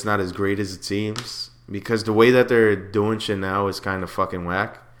realize that it's not as great as it seems, because the way that they're doing shit now is kind of fucking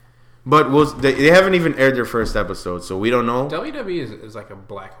whack. But they haven't even aired their first episode, so we don't know. WWE is like a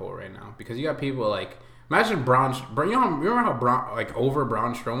black hole right now because you got people like imagine Braun. You remember how over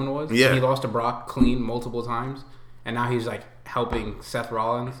Braun Strowman was? Yeah, he lost to Brock clean multiple times, and now he's like helping Seth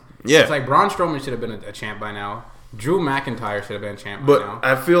Rollins. Yeah, it's like Braun Strowman should have been a champ by now. Drew McIntyre should have been champ by now. But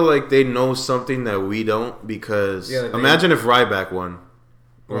I feel like they know something that we don't because imagine if Ryback won.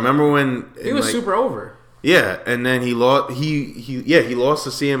 Remember when he was super over? Yeah, and then he lost. He lost to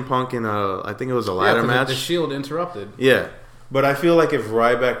CM Punk in I think it was a ladder match. The Shield interrupted. Yeah, but I feel like if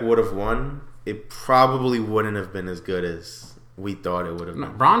Ryback would have won, it probably wouldn't have been as good as we thought it would have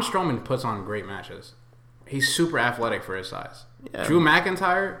been. Braun Strowman puts on great matches. He's super athletic for his size. Yeah. Drew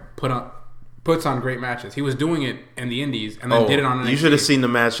McIntyre puts on great matches. He was doing it in the Indies and then did it on NXT. You should have seen the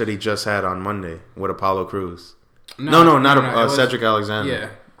match that he just had on Monday with Apollo Crews. No, Cedric Alexander. Yeah.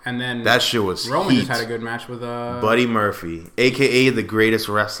 And then that shit was Roman just had a good match with Buddy Murphy, a.k.a. the greatest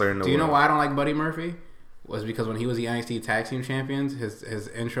wrestler in the world. Do you know why I don't like Buddy Murphy? Was because when he was the NXT Tag Team Champions, his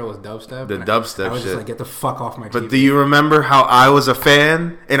intro was dubstep. The dubstep I was shit. Just like, get the fuck off my TV. But do you remember how I was a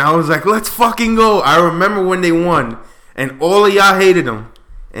fan? And I was like, let's fucking go. I remember when they won. And all of y'all hated them.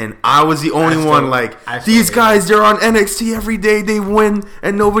 And I was the only one like, these guys, they're on NXT every day. They win.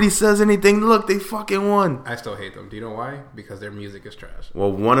 And nobody says anything. Look, they fucking won. I still hate them. Do you know why? Because their music is trash. Well,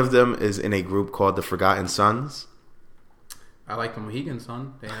 one of them is in a group called the Forgotten Sons. I like the Mohegan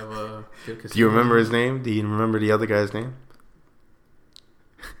Sun. They have a good casino. Do you remember his name? Do you remember the other guy's name?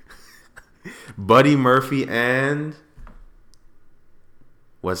 Buddy Murphy and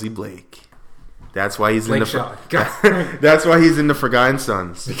Wesley Blake. That's why he's That's why he's in the Forgotten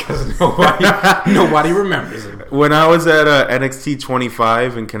Sons. Because nobody remembers him. When I was at NXT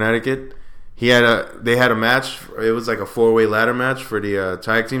 25 in Connecticut, they had a match. It was like a 4-way ladder match for the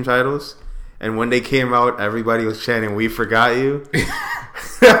tag team titles. And when they came out, everybody was chanting, "We forgot you."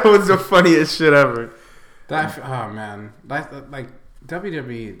 That was the funniest shit ever. Man, like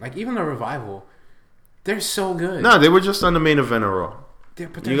WWE, like even the Revival, they're so good. No, they were just on the main event of Raw. Yeah,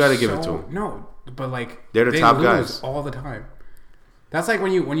 but you got to give it to them. No, but like they're the top guys all the time. That's like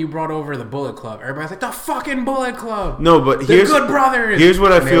when you brought over the Bullet Club. Everybody's like, the fucking Bullet Club. No, but they're good brothers. Here's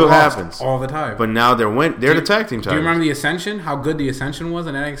what I feel happens all the time. But now they're the tag team titles. Do you remember the Ascension? How good the Ascension was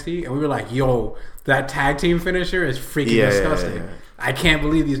in NXT? And we were like, yo, that tag team finisher is freaking disgusting. Yeah. I can't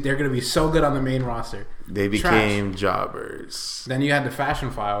believe they're going to be so good on the main roster. They became jobbers. Then you had the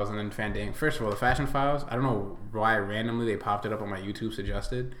Fashion Files and then Fandango. First of all, the Fashion Files, I don't know why randomly they popped it up on my YouTube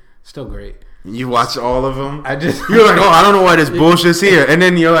suggested. Still great. You watch all of them? You're like, oh, I don't know why this bullshit's here. And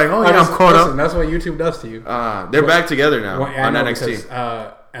then you're like, oh, yeah, I'm caught up. That's what YouTube does to you. They're back together now on NXT.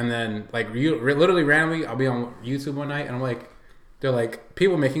 Because, and then, like, literally randomly, I'll be on YouTube one night, and I'm like, they're like,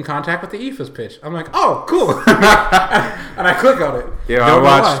 people making contact with the EFA's pitch. I'm like, oh, cool. And I click on it. Yeah,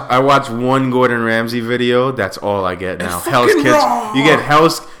 I watched one Gordon Ramsay video. That's all I get now. Hell's Kitchen. You get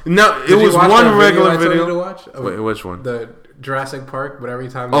Hell's... No, it was one regular video. To watch? Wait, which one? The Jurassic Park, but every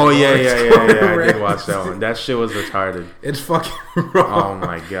time... Oh, yeah. I did watch that one. That shit was retarded. It's fucking wrong. Oh,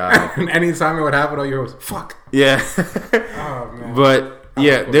 my God. And anytime it would happen, all you heard was, fuck. Yeah. Oh, man. But,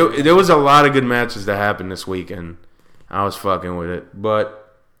 yeah, there was a lot of good matches that happened this week, and I was fucking with it.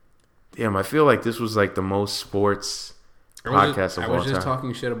 But, damn, I feel like this was like the most sports podcast of all time. I was just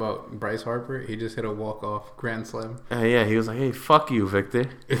talking shit about Bryce Harper. He just hit a walk-off grand slam. Yeah, he was like, hey, fuck you, Victor.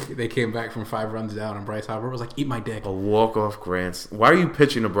 They came back from 5 runs down, and Bryce Harper was like, eat my dick. A walk-off grand slam. Why are you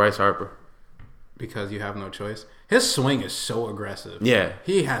pitching to Bryce Harper? Because you have no choice. His swing is so aggressive. Yeah.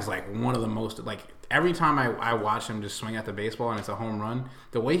 He has like one of the most, like, every time I watch him just swing at the baseball and it's a home run,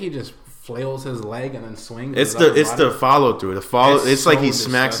 the way he just flails his leg and then swings. It's the follow through. It's like he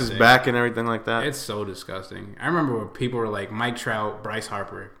smacks his back and everything like that. It's so disgusting. I remember when people were like, Mike Trout, Bryce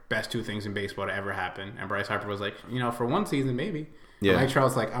Harper, best 2 things in baseball to ever happen. And Bryce Harper was like, for one season maybe. Yeah. Mike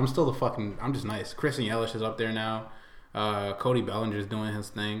Trout's like, I'm just nice. Christian Yelich is up there now. Cody Bellinger's doing his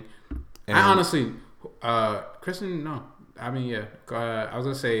thing. And I honestly, I was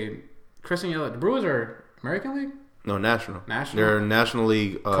gonna say Christian Yelich. The Brewers are American League. No, National. They're National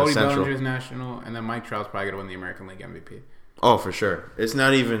League Cody Central. Bellinger is National, and then Mike Trout's probably going to win the American League MVP. Oh, for sure. It's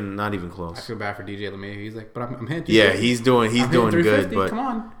not even close. I feel bad for DJ LeMahieu. He's like, but I'm hitting. Yeah, he's doing good, but come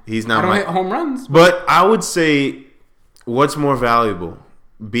on, he's not. I don't hit home runs. But I would say, what's more valuable,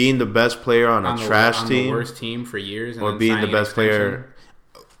 being the best player on a trash team, the worst team for years, or being the best player?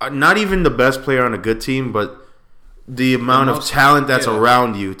 Not even the best player on a good team, but the amount of talent that's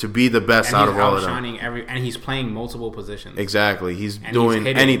around you to be the best out of all of them. And he's playing multiple positions. Exactly. He's doing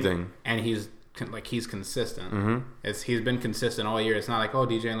anything. And he's consistent. Mm-hmm. He's been consistent all year. It's not like,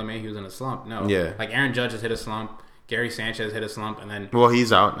 DJ LeMahieu was in a slump. No. Yeah. Like Aaron Judge has hit a slump. Gary Sanchez hit a slump. And then... Well,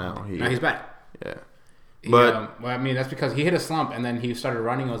 he's out now. He's back. Yeah. That's because he hit a slump and then he started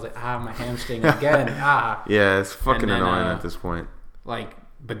running. I was like, my hamstring again. Yeah, it's fucking annoying at this point.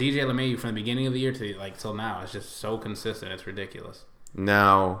 But DJ LeMahieu from the beginning of the year to till now is just so consistent. It's ridiculous.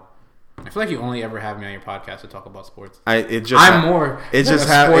 Now, I feel like you only ever have me on your podcast to talk about sports. It just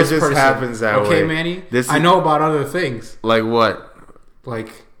happens that way. Okay, Manny. I know about other things. Like what?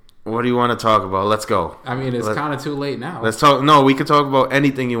 Like, what do you want to talk about? Let's go. I mean, it's kind of too late now. Let's talk. No, we can talk about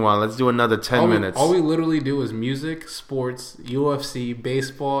anything you want. Let's do another 10 minutes. All we literally do is music, sports, UFC,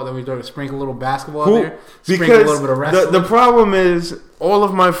 baseball. Then we start to sprinkle a little basketball in there. Sprinkle a little bit of wrestling. The problem is, all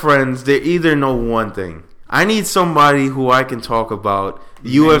of my friends, they either know one thing. I need somebody who I can talk about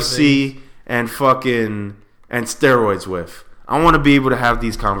UFC and steroids with. I want to be able to have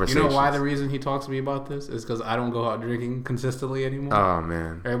these conversations. You know why the reason he talks to me about this is because I don't go out drinking consistently anymore. Oh,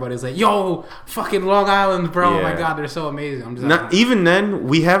 man. Everybody's like, yo, fucking Long Island, bro. Yeah. Oh, my God, they're so amazing. I'm just even then,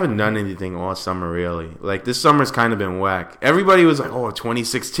 we haven't done anything all summer, really. Like, this summer's kind of been whack. Everybody was like,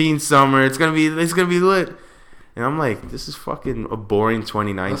 2016 summer. It's gonna be lit. And I'm like, this is fucking a boring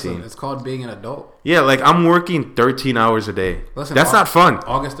 2019. Listen, it's called being an adult. Yeah, like, I'm working 13 hours a day. Listen, that's not fun.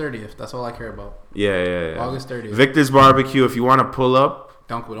 August 30th. That's all I care about. Yeah. August 30th. Victor's Barbecue. If you want to pull up,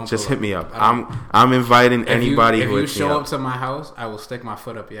 don't just hit me up. I'm inviting anybody who hits me up. If you show up to my house, I will stick my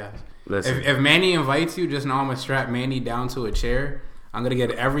foot up your ass. Listen. If Manny invites you, just know I'm going to strap Manny down to a chair. I'm going to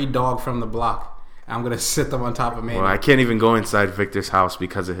get every dog from the block. And I'm going to sit them on top of Manny. Well, I can't even go inside Victor's house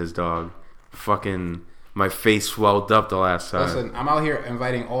because of his dog. Fucking... My face swelled up the last time. Listen, I'm out here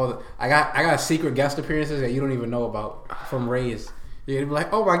inviting all the... I got secret guest appearances that you don't even know about from Rays. You're going to be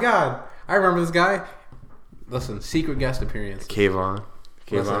like, oh my God, I remember this guy. Listen, secret guest appearance. Kayvon's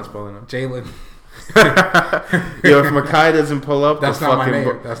pulling up. Jalen. Yo, if Makai doesn't pull up... That's not my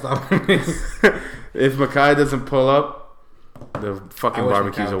name. That's not my name. If Makai doesn't pull up, the fucking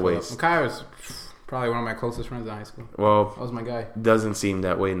barbecue's a waste. Makai was probably one of my closest friends in high school. Well... That was my guy. Doesn't seem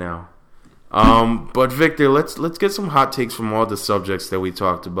that way now. But Victor, let's get some hot takes from all the subjects that we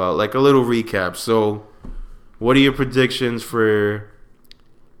talked about, like a little recap. So, what are your predictions for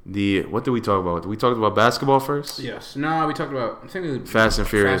What did we talk about? We talked about basketball first? Yes. No, we talked about Fast and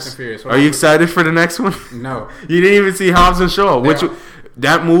Furious. Fast and Furious. Are you excited for the next one? No. You didn't even see Hobbs and Shaw.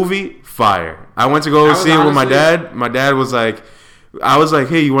 That movie, fire. I went to go see it with my dad. My dad was like, I was like,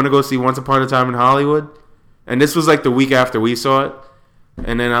 hey, you want to go see Once Upon a Time in Hollywood? And this was like the week after we saw it.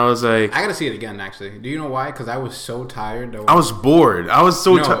 And then I was like, I gotta see it again. Actually, do you know why? Because I was so tired. I was bored. I was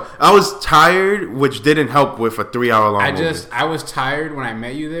I was tired, which didn't help with a 3-hour long movie. I was tired when I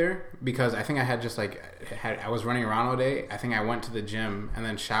met you there because I think I had just I was running around all day. I think I went to the gym and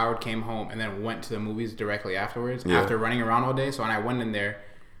then showered, came home, and then went to the movies directly afterwards. Yeah. After running around all day, so when I went in there,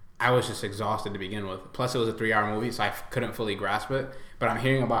 I was just exhausted to begin with. Plus, it was a 3-hour movie, so I couldn't fully grasp it. But I'm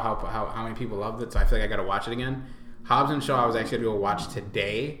hearing about how many people loved it, so I feel like I gotta watch it again. Hobbs and Shaw I was actually going to go watch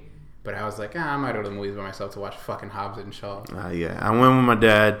today, but I was like, I might go to the movies by myself to watch fucking Hobbs and Shaw. Yeah, I went with my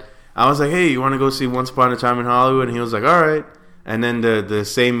dad. I was like, hey, you want to go see Once Upon a Time in Hollywood? And he was like, all right. And then the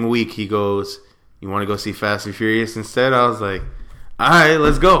same week he goes, you want to go see Fast and Furious instead? I was like, all right,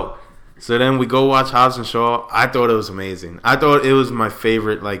 let's go. So then we go watch Hobbs and Shaw. I thought it was amazing. I thought it was my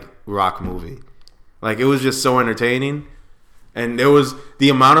favorite rock movie. It was just so entertaining. And there was the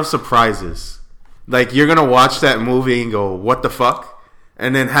amount of surprises. You're going to watch that movie and go, what the fuck?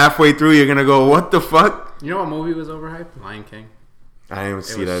 And then halfway through, you're going to go, what the fuck? You know what movie was overhyped? Lion King. I didn't even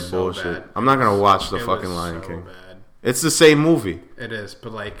see that bullshit. Bad. I'm not going to watch the fucking Lion King. Bad. It's the same movie. It is,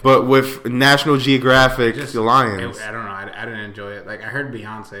 but But with National Geographic, the lions. I don't know. I didn't enjoy it. I heard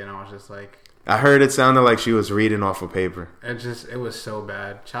Beyonce and I was just like... I heard it sounded like she was reading off of paper. It was so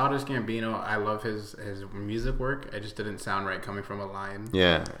bad. Childish Gambino, I love his music work. It just didn't sound right coming from a lion.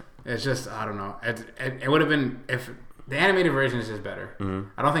 Yeah. It's just, I don't know. It would have been, if the animated version is just better. Mm-hmm.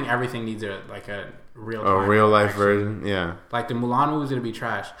 I don't think everything needs a real life version. Yeah. The Mulan movie is gonna be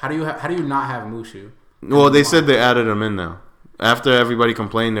trash. How do you not have Mushu? Well, they said they added him in now. After everybody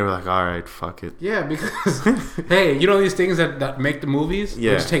complained, they were like, all right, fuck it. Yeah, because hey, you know these things that make the movies?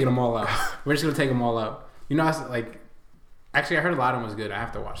 Yeah. We're just taking them all out. We're just gonna take them all out. You know, actually, I heard Aladdin was good. I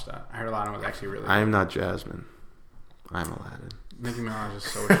have to watch that. I heard Aladdin was actually really good. I am not Jasmine. I'm Aladdin. Nicki Minaj is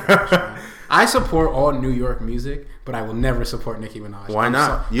so trash, man. I support all New York music, but I will never support Nicki Minaj. Why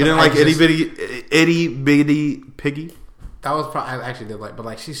not? You didn't like Itty Bitty Piggy? That was probably, I actually did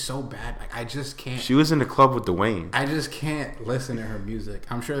but she's so bad. I just can't. She was in the club with Dwayne. I just can't listen to her music.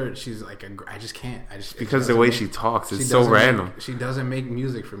 I'm sure she's I just can't. Because the way she talks is so random. She doesn't make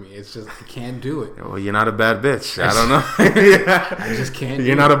music for me. It's just, I can't do it. Well, you're not a bad bitch. I don't know. I just can't.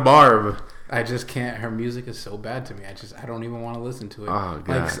 You're not a barb. I just can't. Her music is so bad to me. I don't even want to listen to it. Oh,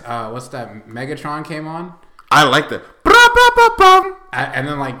 God. What's that? Megatron came on. I like that. And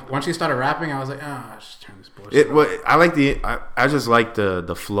then once she started rapping, I was like, just turn this bullshit. I just like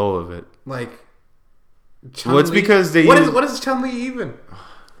the flow of it. Chun-Li? It's because they. What is Chun-Li even?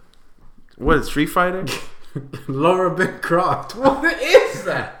 What is Street Fighter? Laura Bancroft. What is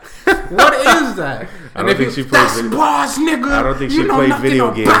that? What is that? I don't think she plays. That's boss, nigga. I don't think she plays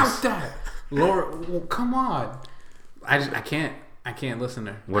video games. About that. Laura, come on. I can't listen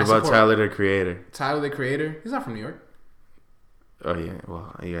to her. What about Tyler the Creator? Tyler the Creator? He's not from New York. Oh yeah,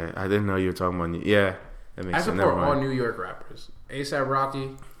 well yeah. I didn't know you were talking about. Yeah, that makes sense. I support all New York rappers. A$AP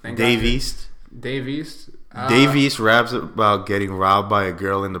Rocky. Dave East. Dave East. Dave East raps about getting robbed by a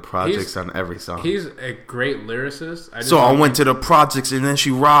girl in the projects on every song. He's a great lyricist. I went to the projects and then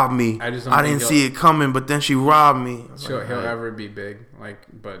she robbed me. I didn't see it coming, but then she robbed me. He'll ever be big.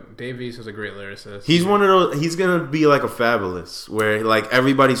 But Dave East was a great lyricist. He's one of those. He's gonna be like a Fabulous, where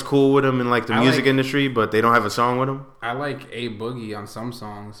everybody's cool with him in the music industry, but they don't have a song with him. I like A Boogie on some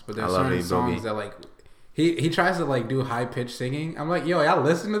songs, but there's certain songs that He tries to do high pitched singing. I'm like, yo, y'all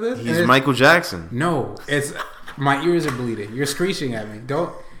listen to this? He's Michael Jackson. No, it's my ears are bleeding. You're screeching at me.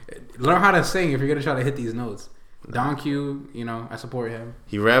 Don't learn how to sing if you're gonna try to hit these notes. Don Q, I support him.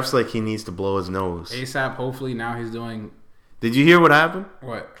 He raps like he needs to blow his nose. A$AP, hopefully now he's doing. Did you hear what happened?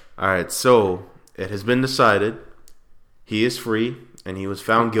 What? All right, so it has been decided he is free and he was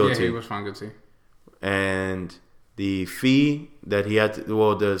found guilty. Yeah, he was found guilty. And the fee that he had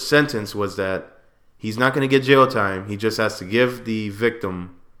the sentence was that he's not going to get jail time. He just has to give the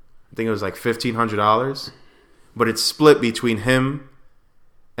victim, I think it was $1,500, but it's split between him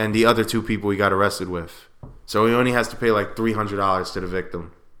and the other two people he got arrested with. So he only has to pay $300 to the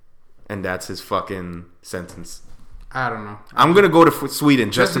victim, and that's his fucking sentence. I don't know. I'm gonna go to Sweden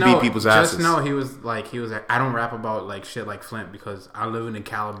just to beat people's asses. Just know he was like, I don't rap about shit like Flint because I live in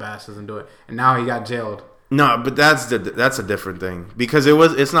Calabasas and do it. And now he got jailed. No, but that's a different thing because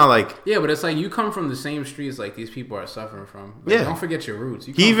it's not like but it's like you come from the same streets like these people are suffering from. Like, don't forget your roots.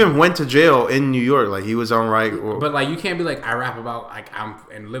 He even went to jail in New York, like he was on but like you can't be like I rap about like I'm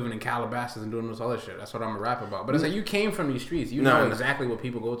and living in Calabasas and doing this other shit. That's what I'm gonna rap about. But it's like you came from these streets. You know exactly what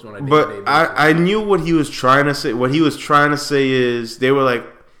people go through on a day-to-day basis. But I knew what he was trying to say. What he was trying to say is they were like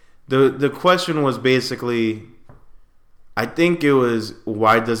the question was basically, I think it was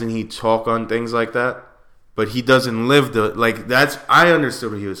why doesn't he talk on things like that? But he doesn't live I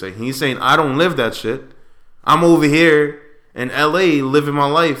understood what he was saying. He's saying, I don't live that shit. I'm over here in LA living my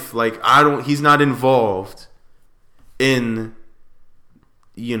life. Like, he's not involved in,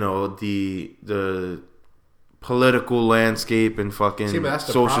 the political landscape and fucking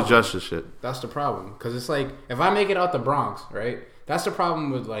social justice shit. That's the problem. Because it's like, if I make it out the Bronx, right? That's the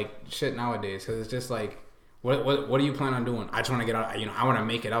problem with, like, shit nowadays. Because it's just like, What do you plan on doing? I just want to get out. I want to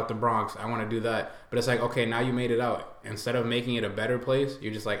make it out the Bronx. I want to do that. But it's like, okay, now you made it out. Instead of making it a better place,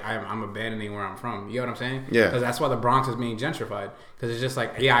 you're just like, I'm abandoning where I'm from. You know what I'm saying? Yeah. Because that's why the Bronx is being gentrified. Because it's just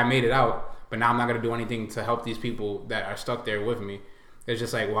like, yeah, I made it out, but now I'm not going to do anything to help these people that are stuck there with me. It's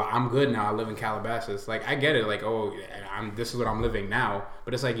just like, well, I'm good now. I live in Calabasas. Like, I get it. Like, this is what I'm living now.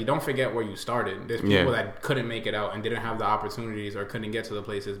 But it's like, you don't forget where you started. There's people that couldn't make it out and didn't have the opportunities or couldn't get to the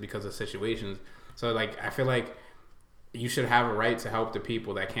places because of situations. So, like, I feel like you should have a right to help the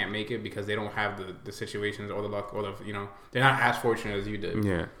people that can't make it because they don't have the situations or the luck or they're not as fortunate as you did.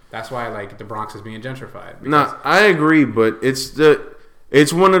 Yeah. That's why, like, the Bronx is being gentrified. No, I agree, but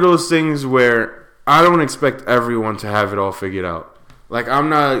it's one of those things where I don't expect everyone to have it all figured out. Like, I'm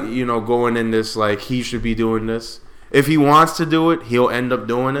not, going in this like he should be doing this. If he wants to do it, he'll end up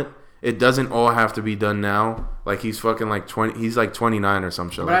doing it. It doesn't all have to be done now. Like, he's fucking like 20. He's like 29 or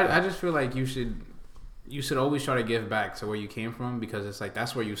some shit. But I just feel like you should always try to give back to where you came from because it's like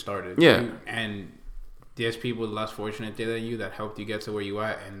that's where you started. Yeah. And there's people less fortunate than you that helped you get to where you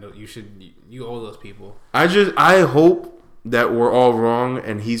at, and you owe those people. I hope that we're all wrong,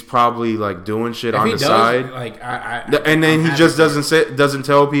 and he's probably like doing shit on the side. Like and then he just doesn't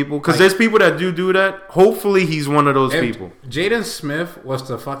tell people because there's people that do that. Hopefully, he's one of those people. Jaden Smith was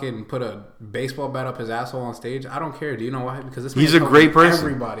to fucking put a baseball bat up his asshole on stage. I don't care. Do you know why? Because this he's a great person.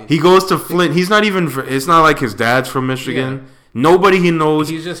 Everybody. He goes to Flint. He's not even. It's not like his dad's from Michigan. Yeah. Nobody he knows.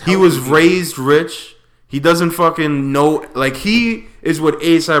 He was raised rich. He doesn't fucking know. Like, he is what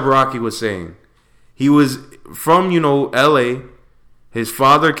A$AP Rocky was saying. He was from, L.A. His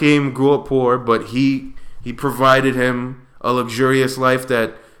father grew up poor, but he provided him a luxurious life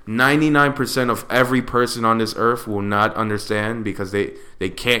that 99% of every person on this earth will not understand because they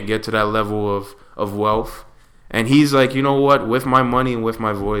can't get to that level of wealth. And he's like, you know what? With my money and with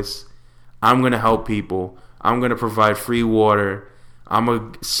my voice, I'm going to help people. I'm going to provide free water. I'm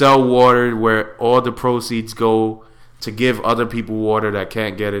going to sell water where all the proceeds go to give other people water that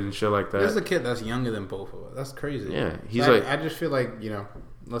can't get it and shit like that. There's a kid that's younger than both of us. That's crazy. Yeah, he's so I just feel like,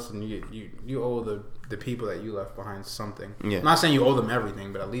 listen, you owe the people that you left behind something. Yeah. I'm not saying you owe them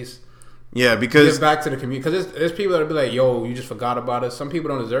everything, but at least because give back to the community. Because there's people that'll be like, yo, you just forgot about us. Some people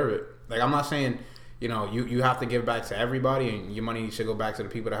don't deserve it. Like, I'm not saying, you have to give back to everybody and your money should go back to the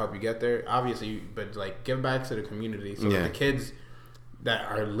people that help you get there. Obviously, but like give back to the community so that the kids that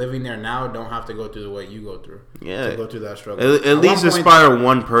are living there now don't have to go through the way you go through. Yeah. To go through that struggle. At least inspire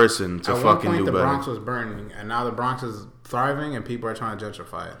one person to fucking do better. The Bronx was burning, and now the Bronx is thriving, and people are trying to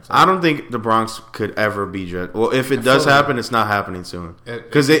gentrify it. So I don't think the Bronx could ever be well, if it does happen, it's not happening soon.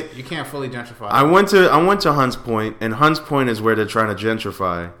 Because you can't fully gentrify. I went to Hunts Point, and Hunts Point is where they're trying to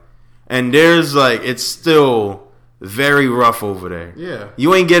gentrify. And there's it's still very rough over there. Yeah.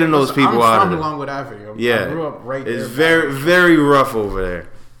 You ain't getting those people out of there. I'm from Longwood Avenue. I grew up right there. It's very, very rough over there.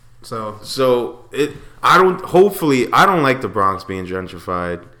 So I don't like the Bronx being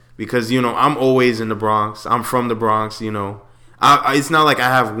gentrified because, I'm always in the Bronx. I'm from the Bronx, it's not like I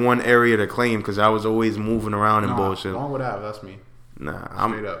have one area to claim because I was always moving around and bullshit. Longwood Ave, that's me. Nah,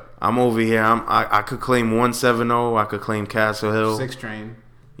 I'm over here. I could claim 170. I could claim Castle Hill. 6 train.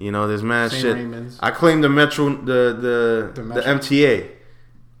 There's mad shit. Raymond's. I claim the Metro, the MTA.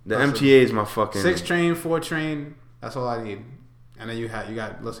 The MTA is my fucking 6 train, 4 train. That's all I need. And then you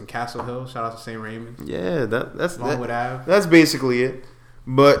got Castle Hill. Shout out to St. Raymond's. Yeah, that's Longwood Ave. That's basically it.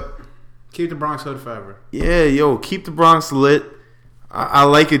 But keep the Bronx hood forever. Yeah, keep the Bronx lit. I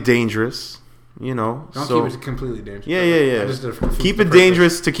like it dangerous. Don't keep it completely dangerous. Yeah. Keep it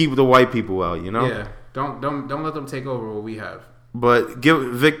dangerous to keep the white people out. Yeah. Don't let them take over what we have. But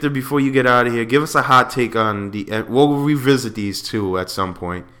Victor, before you get out of here, give us a hot take on we'll revisit these too at some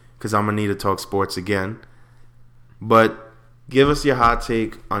point because I'm gonna need to talk sports again. But give us your hot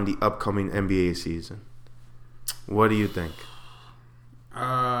take on the upcoming NBA season. What do you think?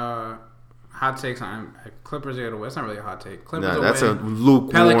 Hot takes on Clippers are going to win. It's not really a hot take. Clippers will that's win. a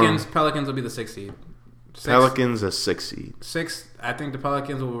lukewarm. Pelicans will be the 6th seed. Pelicans a 6 seed. 6. I think the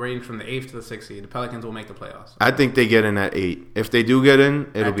Pelicans will range from the 8th to the 6th seed. The Pelicans will make the playoffs. I think they get in at 8. If they do get in,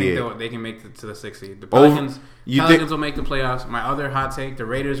 it'll be 8. They can make it to the 6th seed. The Pelicans will make the playoffs. My other hot take: the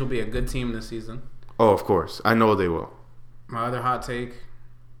Raiders will be a good team this season. Oh, of course, I know they will. My other hot take: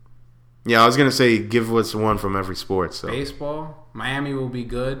 yeah, I was gonna say give us one from every sport. So baseball, Miami will be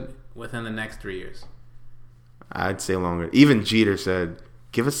good within the next 3 years. I'd say longer. Even Jeter said,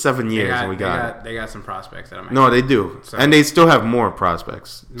 "Give us 7 years, and we got it." They got some prospects that I'm. No, they do, so, and they still have more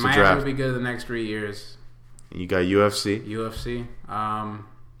prospects to Miami draft. will be good the next 3 years. You got UFC.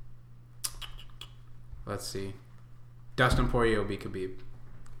 Let's see. Dustin Poirier will be Khabib.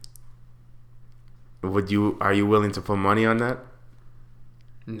 Are you willing to put money on that?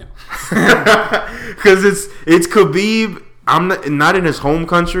 No. Because it's Khabib. I'm not in his home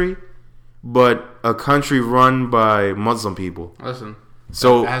country, but a country run by Muslim people. Listen,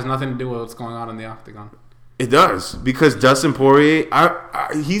 so it has nothing to do with what's going on in the octagon. It does, because Dustin Poirier,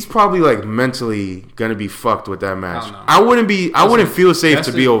 he's probably like mentally gonna be fucked with that match. I wouldn't feel safe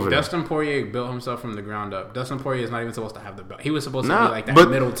to be over there. Dustin Poirier built himself from the ground up. Dustin Poirier is not even supposed to have the belt. He was supposed to be like that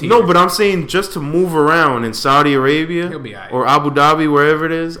middle tier. No, but I'm saying just to move around in Saudi Arabia, he'll be right. Or Abu Dhabi, wherever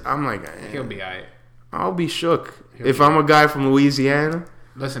it is. I'm like, he'll be alright. I'll be shook if I'm a guy from Louisiana.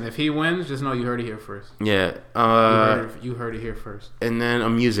 Listen, if he wins, just know you heard it here first. Yeah. You heard it here first. And then a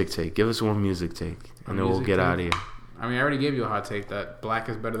music take. Give us one music take, and then we'll get out of here. I mean, I already gave you a hot take that black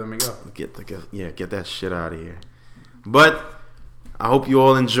is better than Miguel. Get that shit out of here. But I hope you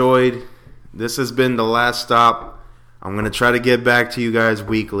all enjoyed. This has been the last stop. I'm going to try to get back to you guys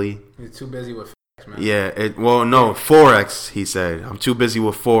weekly. You're too busy with Forex, man. Yeah. Forex, he said. I'm too busy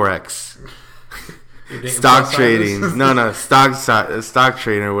with Forex. Stock trading. No. Stock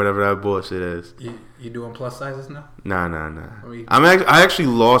trading or whatever that bullshit is. You doing plus sizes now? Nah. I actually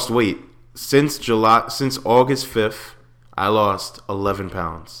lost weight. Since August 5th, I lost 11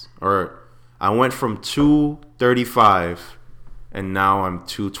 pounds. Or I went from 235 and now I'm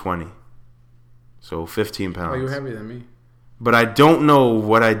 220. So 15 pounds. Oh, you're heavier than me. But I don't know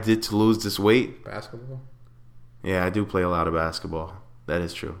what I did to lose this weight. Basketball? Yeah, I do play a lot of basketball. That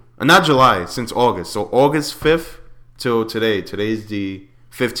is true. Not July, since August. So August 5th till today. Today's the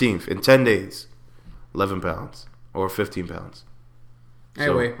 15th. In 10 days, 11 pounds or 15 pounds.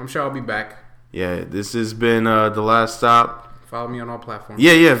 Anyway, I'm sure I'll be back. Yeah, this has been the last stop. Follow me on all platforms.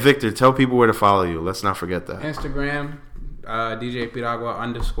 Yeah, Victor. Tell people where to follow you. Let's not forget that. Instagram, DJ Piragua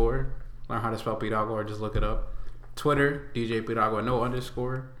 _ Learn how to spell Piragua or just look it up. Twitter, DJ Piragua, no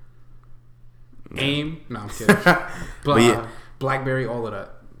underscore. Yeah. AIM. No, I'm kidding. BlackBerry, all of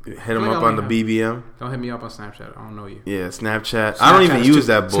that. Hit him up on the BBM. Don't hit me up on Snapchat. I don't know you. Yeah, Snapchat. I don't even use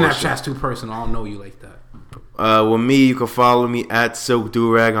that bullshit. Snapchat's too personal. I don't know you like that. With me, you can follow me at Silk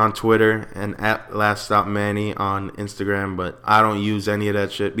Durag on Twitter and at Last Stop Manny on Instagram, but I don't use any of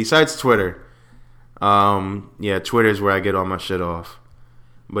that shit besides Twitter. Twitter is where I get all my shit off.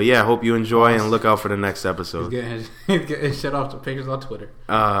 But yeah, hope you enjoy and look out for the next episode. He's getting his shit off the pictures on Twitter.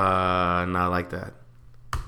 Not like that.